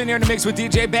Globalization here in the mix with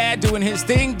DJ Bad, doing his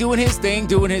thing.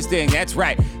 That's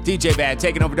right, DJ Bad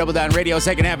taking over Double Down Radio,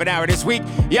 second half an hour this week.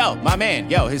 Yo, my man,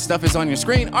 his stuff is on your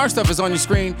screen. Our stuff is on your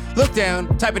screen. Look down,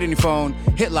 type it in your phone,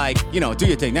 hit like, do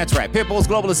your thing. That's right, Pitbull's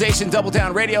Globalization, Double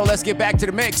Down Radio. Let's get back to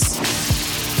the mix.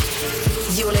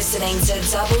 You're listening to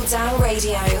Double Down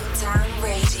Radio.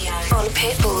 On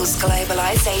Pitbull's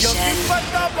Globalization.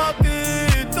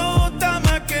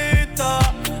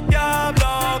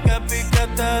 Diablo, que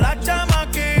piquete la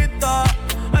chamaquita.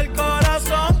 El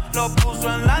corazón lo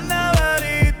puso en la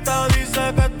neverita.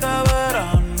 Dice que este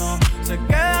verano se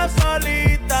queda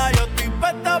solita. Yo estoy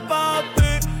puesta pa'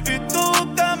 ti y tú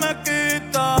te me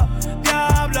quitas.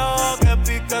 Diablo, que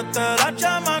piquete la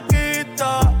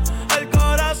chamaquita. El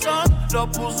corazón lo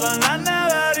puso en la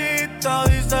neverita.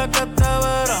 Dice que este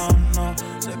verano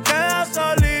se queda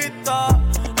solita,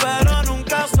 pero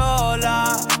nunca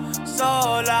sola.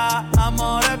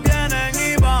 Amores vienen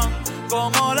y van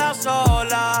como las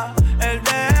olas. El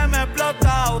DM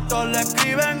explota, autos le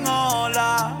escriben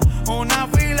hola. Una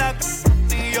fila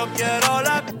y yo quiero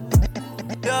la.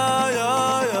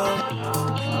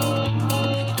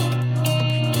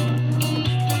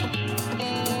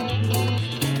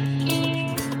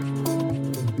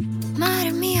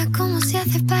 Madre mía, ¿cómo se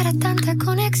hace para tanta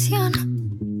conexión?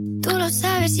 Tú lo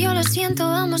sabes, yo lo siento,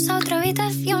 vamos a otra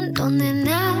habitación donde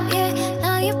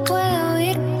nadie puede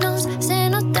oírnos. Se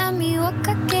nota en mi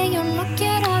boca que yo no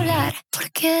quiero hablar,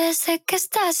 porque sé que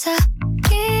estás aquí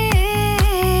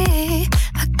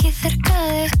cerca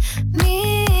de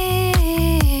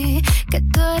mí, que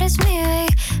tú eres mi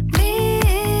baby.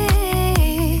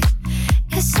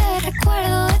 Ese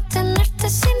recuerdo de tenerte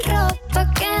sin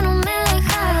ropa que no me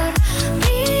deja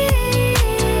dormir.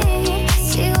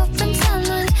 Sigo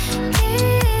pensando en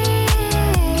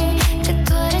que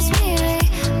tú eres mi baby.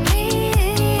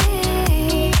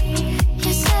 Y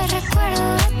ese recuerdo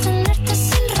de tenerte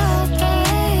sin ropa,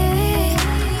 baby.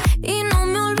 Y no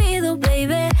me olvido,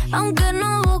 baby, aunque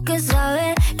no busques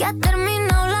saber que ha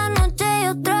terminado la noche y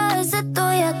otra vez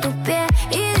estoy a tus pies.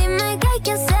 Y dime qué hay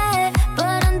que hacer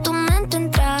para en tu mente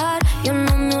entrar. Yo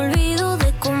no me olvido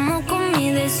de cómo con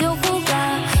mi deseo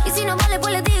jugar. Y si no vale,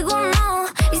 pues le digo no.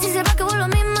 Y si se va, que vuelvo a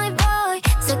mí, my boy.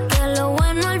 Sé que lo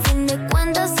bueno al fin de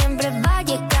cuentas siempre va a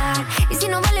llegar. Y si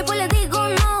no vale, pues le digo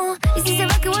no. Y si se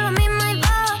va, que vuelvo a mí, my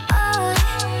boy.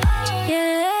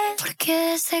 Yeah.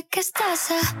 Porque sé que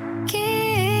estás aquí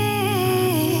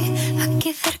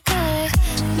cerca de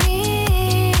mí,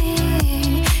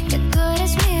 que tú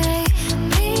eres mi baby.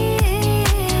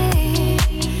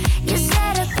 Y ese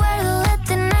recuerdo de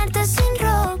tenerte sin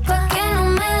ropa que no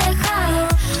me deja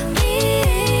dormir.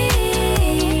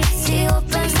 Sigo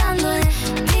pensando en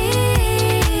ti,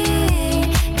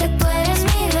 que tú eres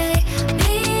mi baby.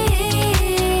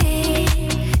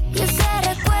 Y ese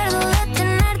recuerdo de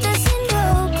tenerte sin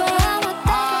ropa.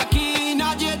 Aquí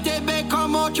nadie te ve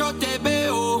como yo te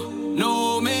veo.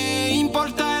 No me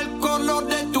importa el color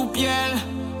de tu piel.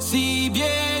 Si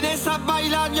vienes a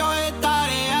bailar yo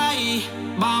estaré ahí.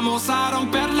 Vamos a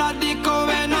romper la disco,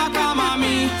 ven acá,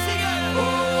 mami.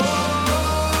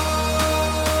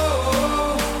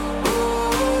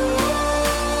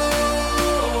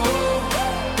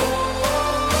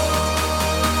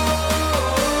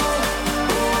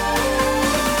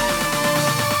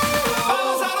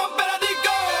 Vamos a romper la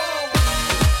disco.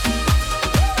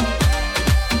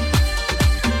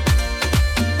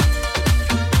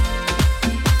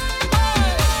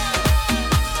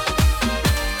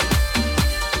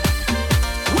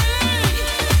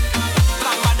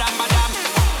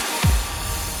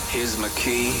 Here's my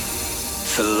key,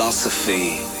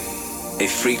 philosophy. A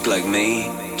freak like me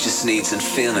just needs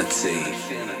infinity.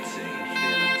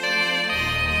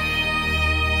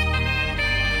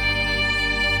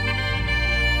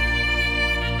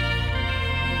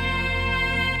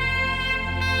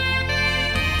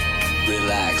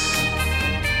 relax.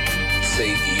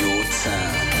 Take your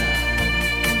time.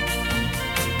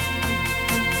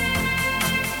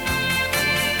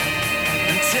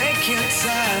 Take your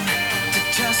time to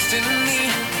trust in me,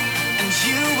 and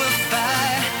you will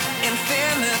find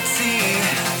infinity,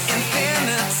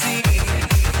 infinity.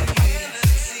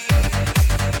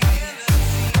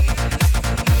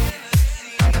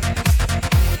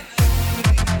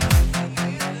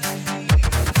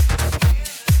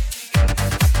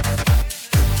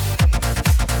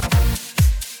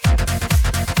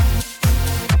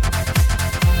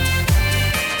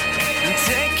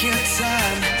 Take your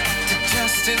time to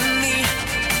trust in me,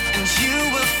 and you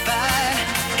will find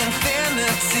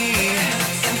infinity,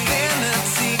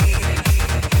 infinity.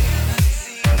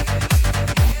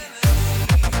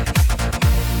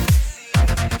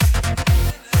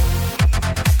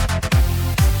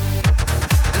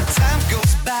 And time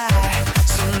goes by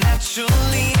so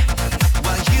naturally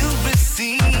while you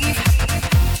receive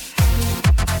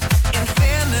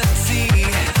infinity.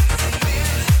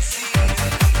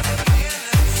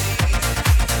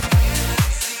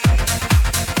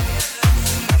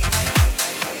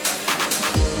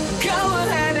 Go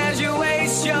ahead as you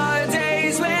waste your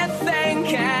days with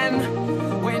thinking.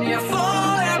 When you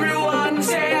fall, everyone's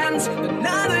hands.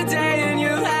 Another day and you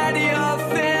had your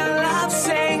fill of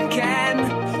sinking.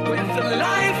 With the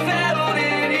life held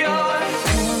in your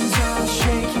hands are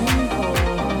shaking cold.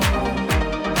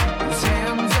 His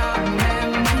hands are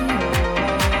meant to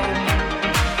hold.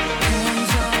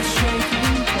 Hands are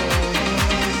shaking cold.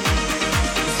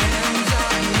 His hands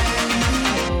are meant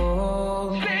to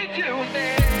hold. Stay tuned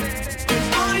in.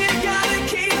 All you gotta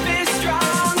keep is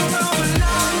strong. Move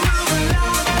along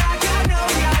like I know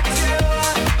you do.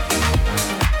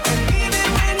 And even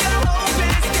when your hope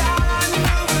is gone,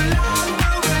 move along.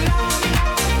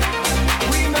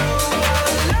 We move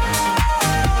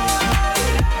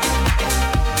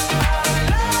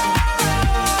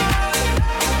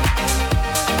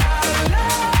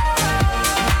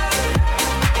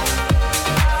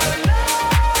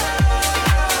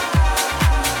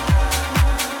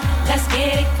Let's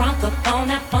get it crunk up on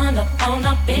that fun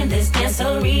up in this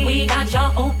dancery. We got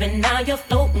y'all open, now you're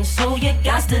floating, so you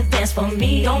got to dance for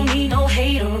me. Don't need no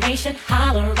hateration,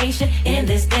 holleration in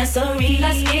this dancery.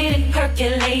 Let's get it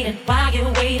percolating while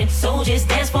you're waiting, so just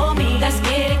dance for me. Let's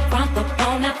get it crunk up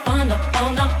on that fun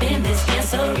up in this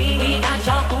dancery. We got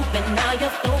y'all open, now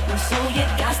you're floating, so you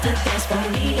got to dance for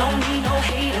me. Don't need no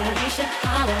hateration,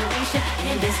 holleration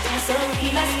in this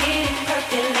dancery. Let's get it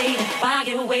percolating while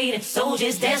you're waiting, so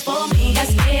just dance for me.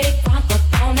 Let's get it crunk up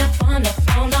on that fun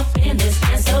up in this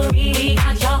dancery. We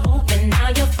got y'all open, now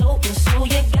you're floating, so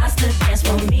you got to dance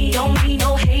for me. Don't need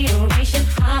no hateration,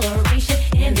 holleration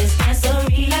in this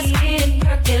dancery. Let's get it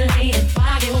percolating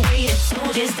while you're waiting, so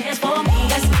just dance for me.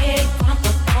 Let's get it crunk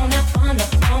up on that fun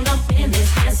up in this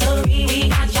dancery. We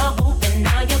got y'all open,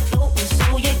 now you're floating,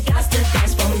 so you got to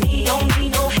dance for me. Don't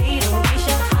need no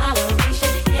hateration,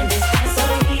 holleration in this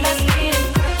dancery. Let's get it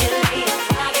percolating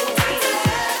while you're waiting.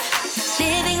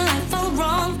 Living life all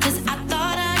wrong, 'cause I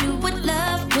thought I knew what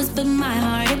love was, but my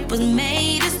heart, it was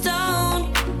made of stone.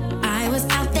 I was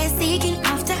out there seeking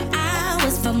after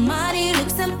hours for money,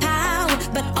 looks, and power,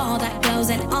 but all that goes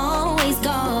and always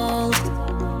gold.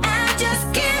 And just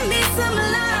give me some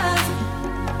love,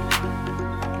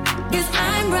 'cause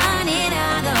I'm running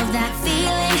out of that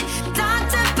feeling.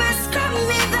 Doctor, prescribe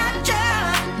me that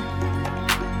drug,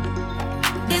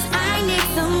 'cause I need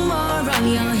some more of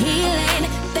your healing.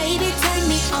 Baby, turn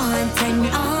me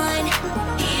on,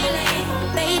 healing.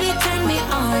 Baby, turn me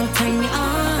on,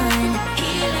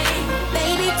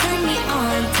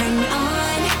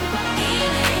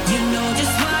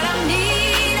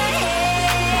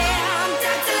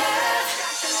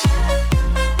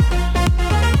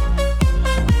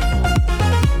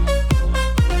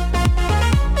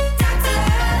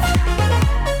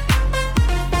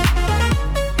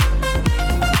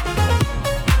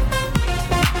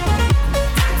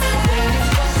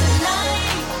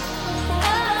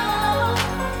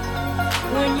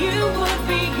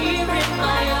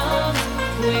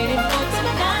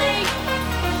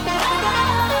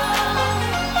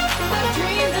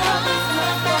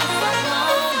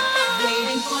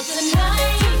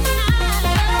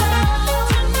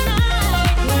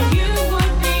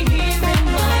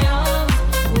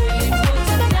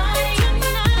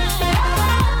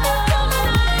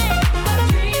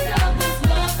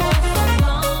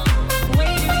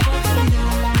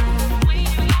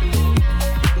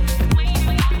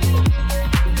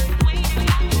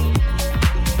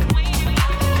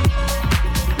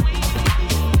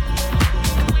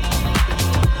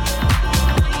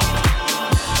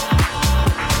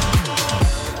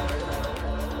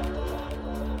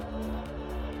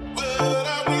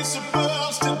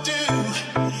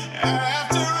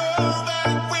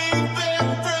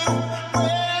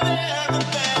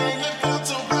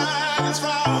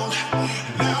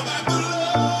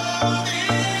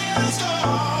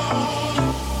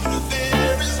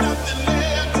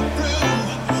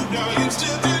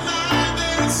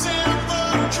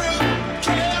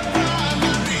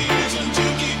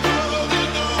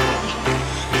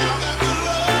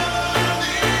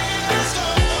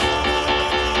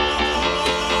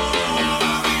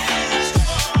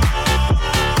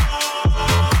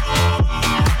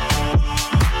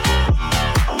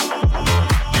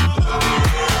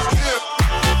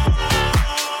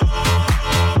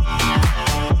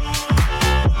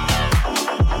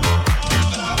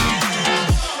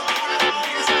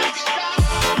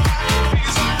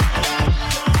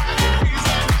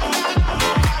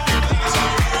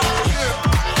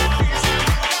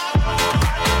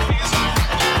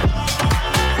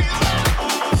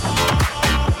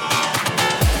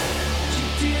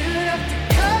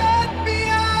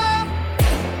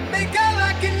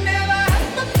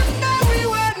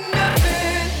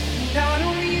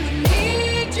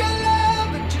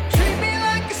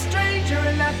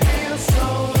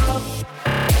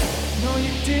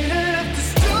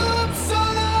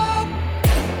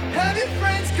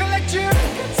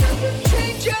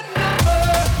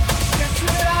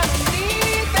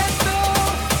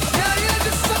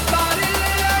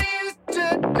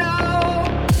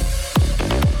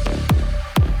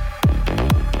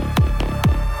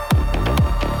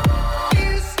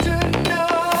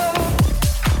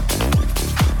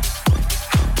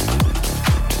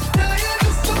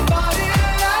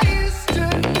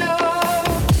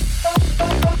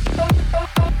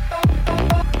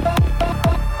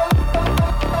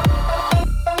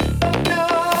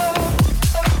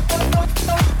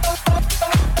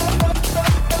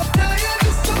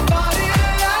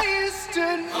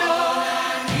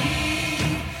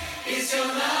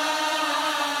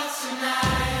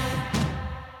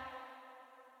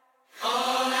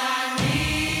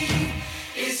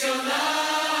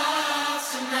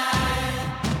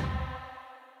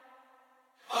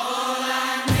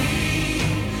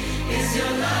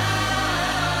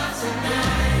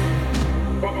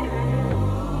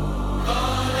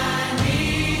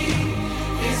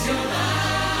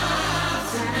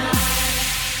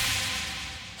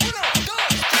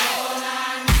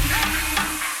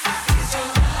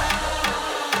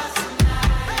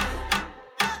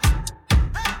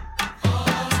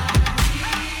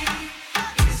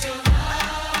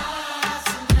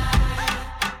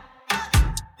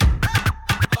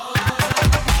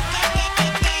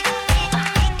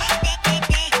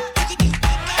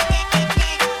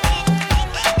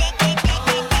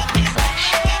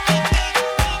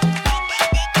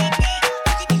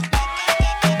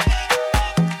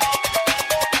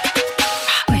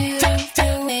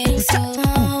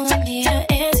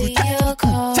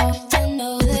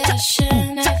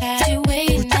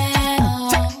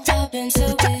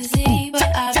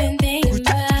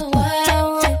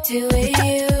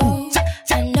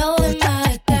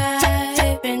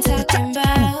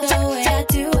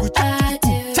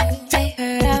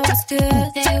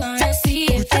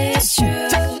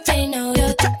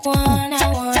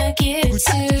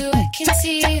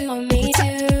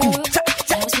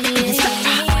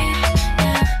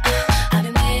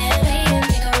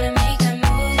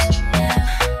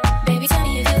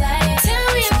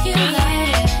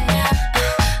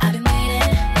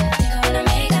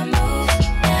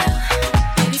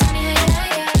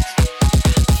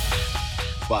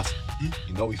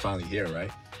 finally here,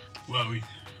 right? Well,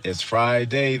 It's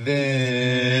Friday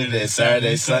then. It's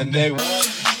Saturday, Sunday.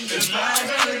 It's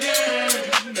live again.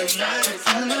 It's live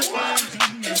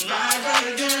again. It's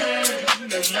live again.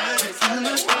 It's live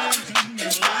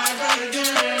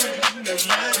again. It's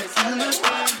live again.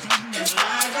 It's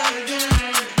live again.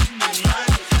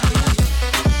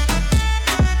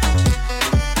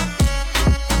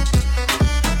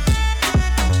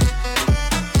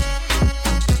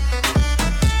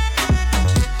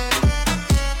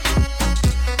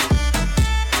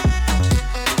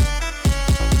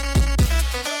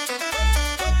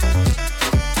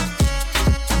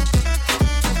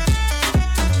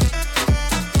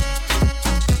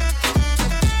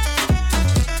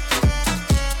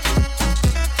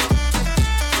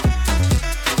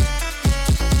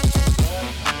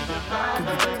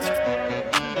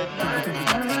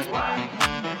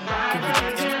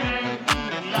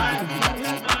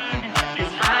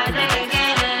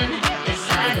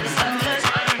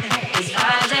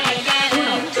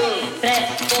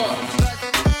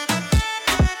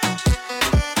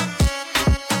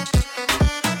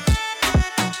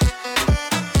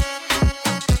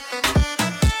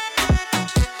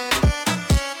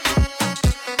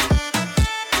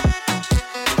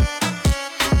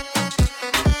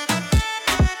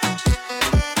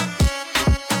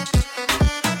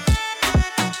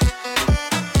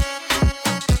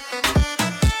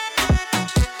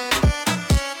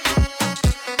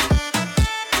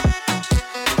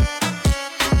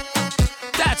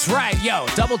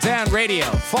 Double Down Radio,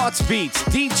 False Beats,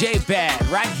 DJ Bad,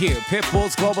 right here,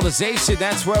 Pitbull's Globalization.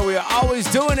 That's where we are always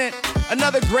doing it.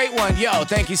 Another great one. Yo,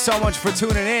 thank you so much for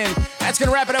tuning in. That's going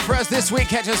to wrap it up for us this week.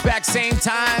 Catch us back same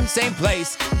time, same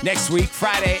place next week,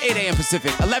 Friday, 8 a.m.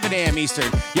 Pacific, 11 a.m. Eastern.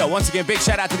 Yo, once again, big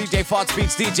shout out to DJ False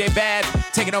Beats, DJ Bad,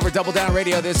 taking over Double Down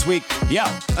Radio this week. Yo,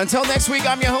 until next week,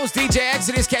 I'm your host, DJ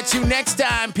Exodus. Catch you next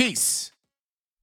time. Peace.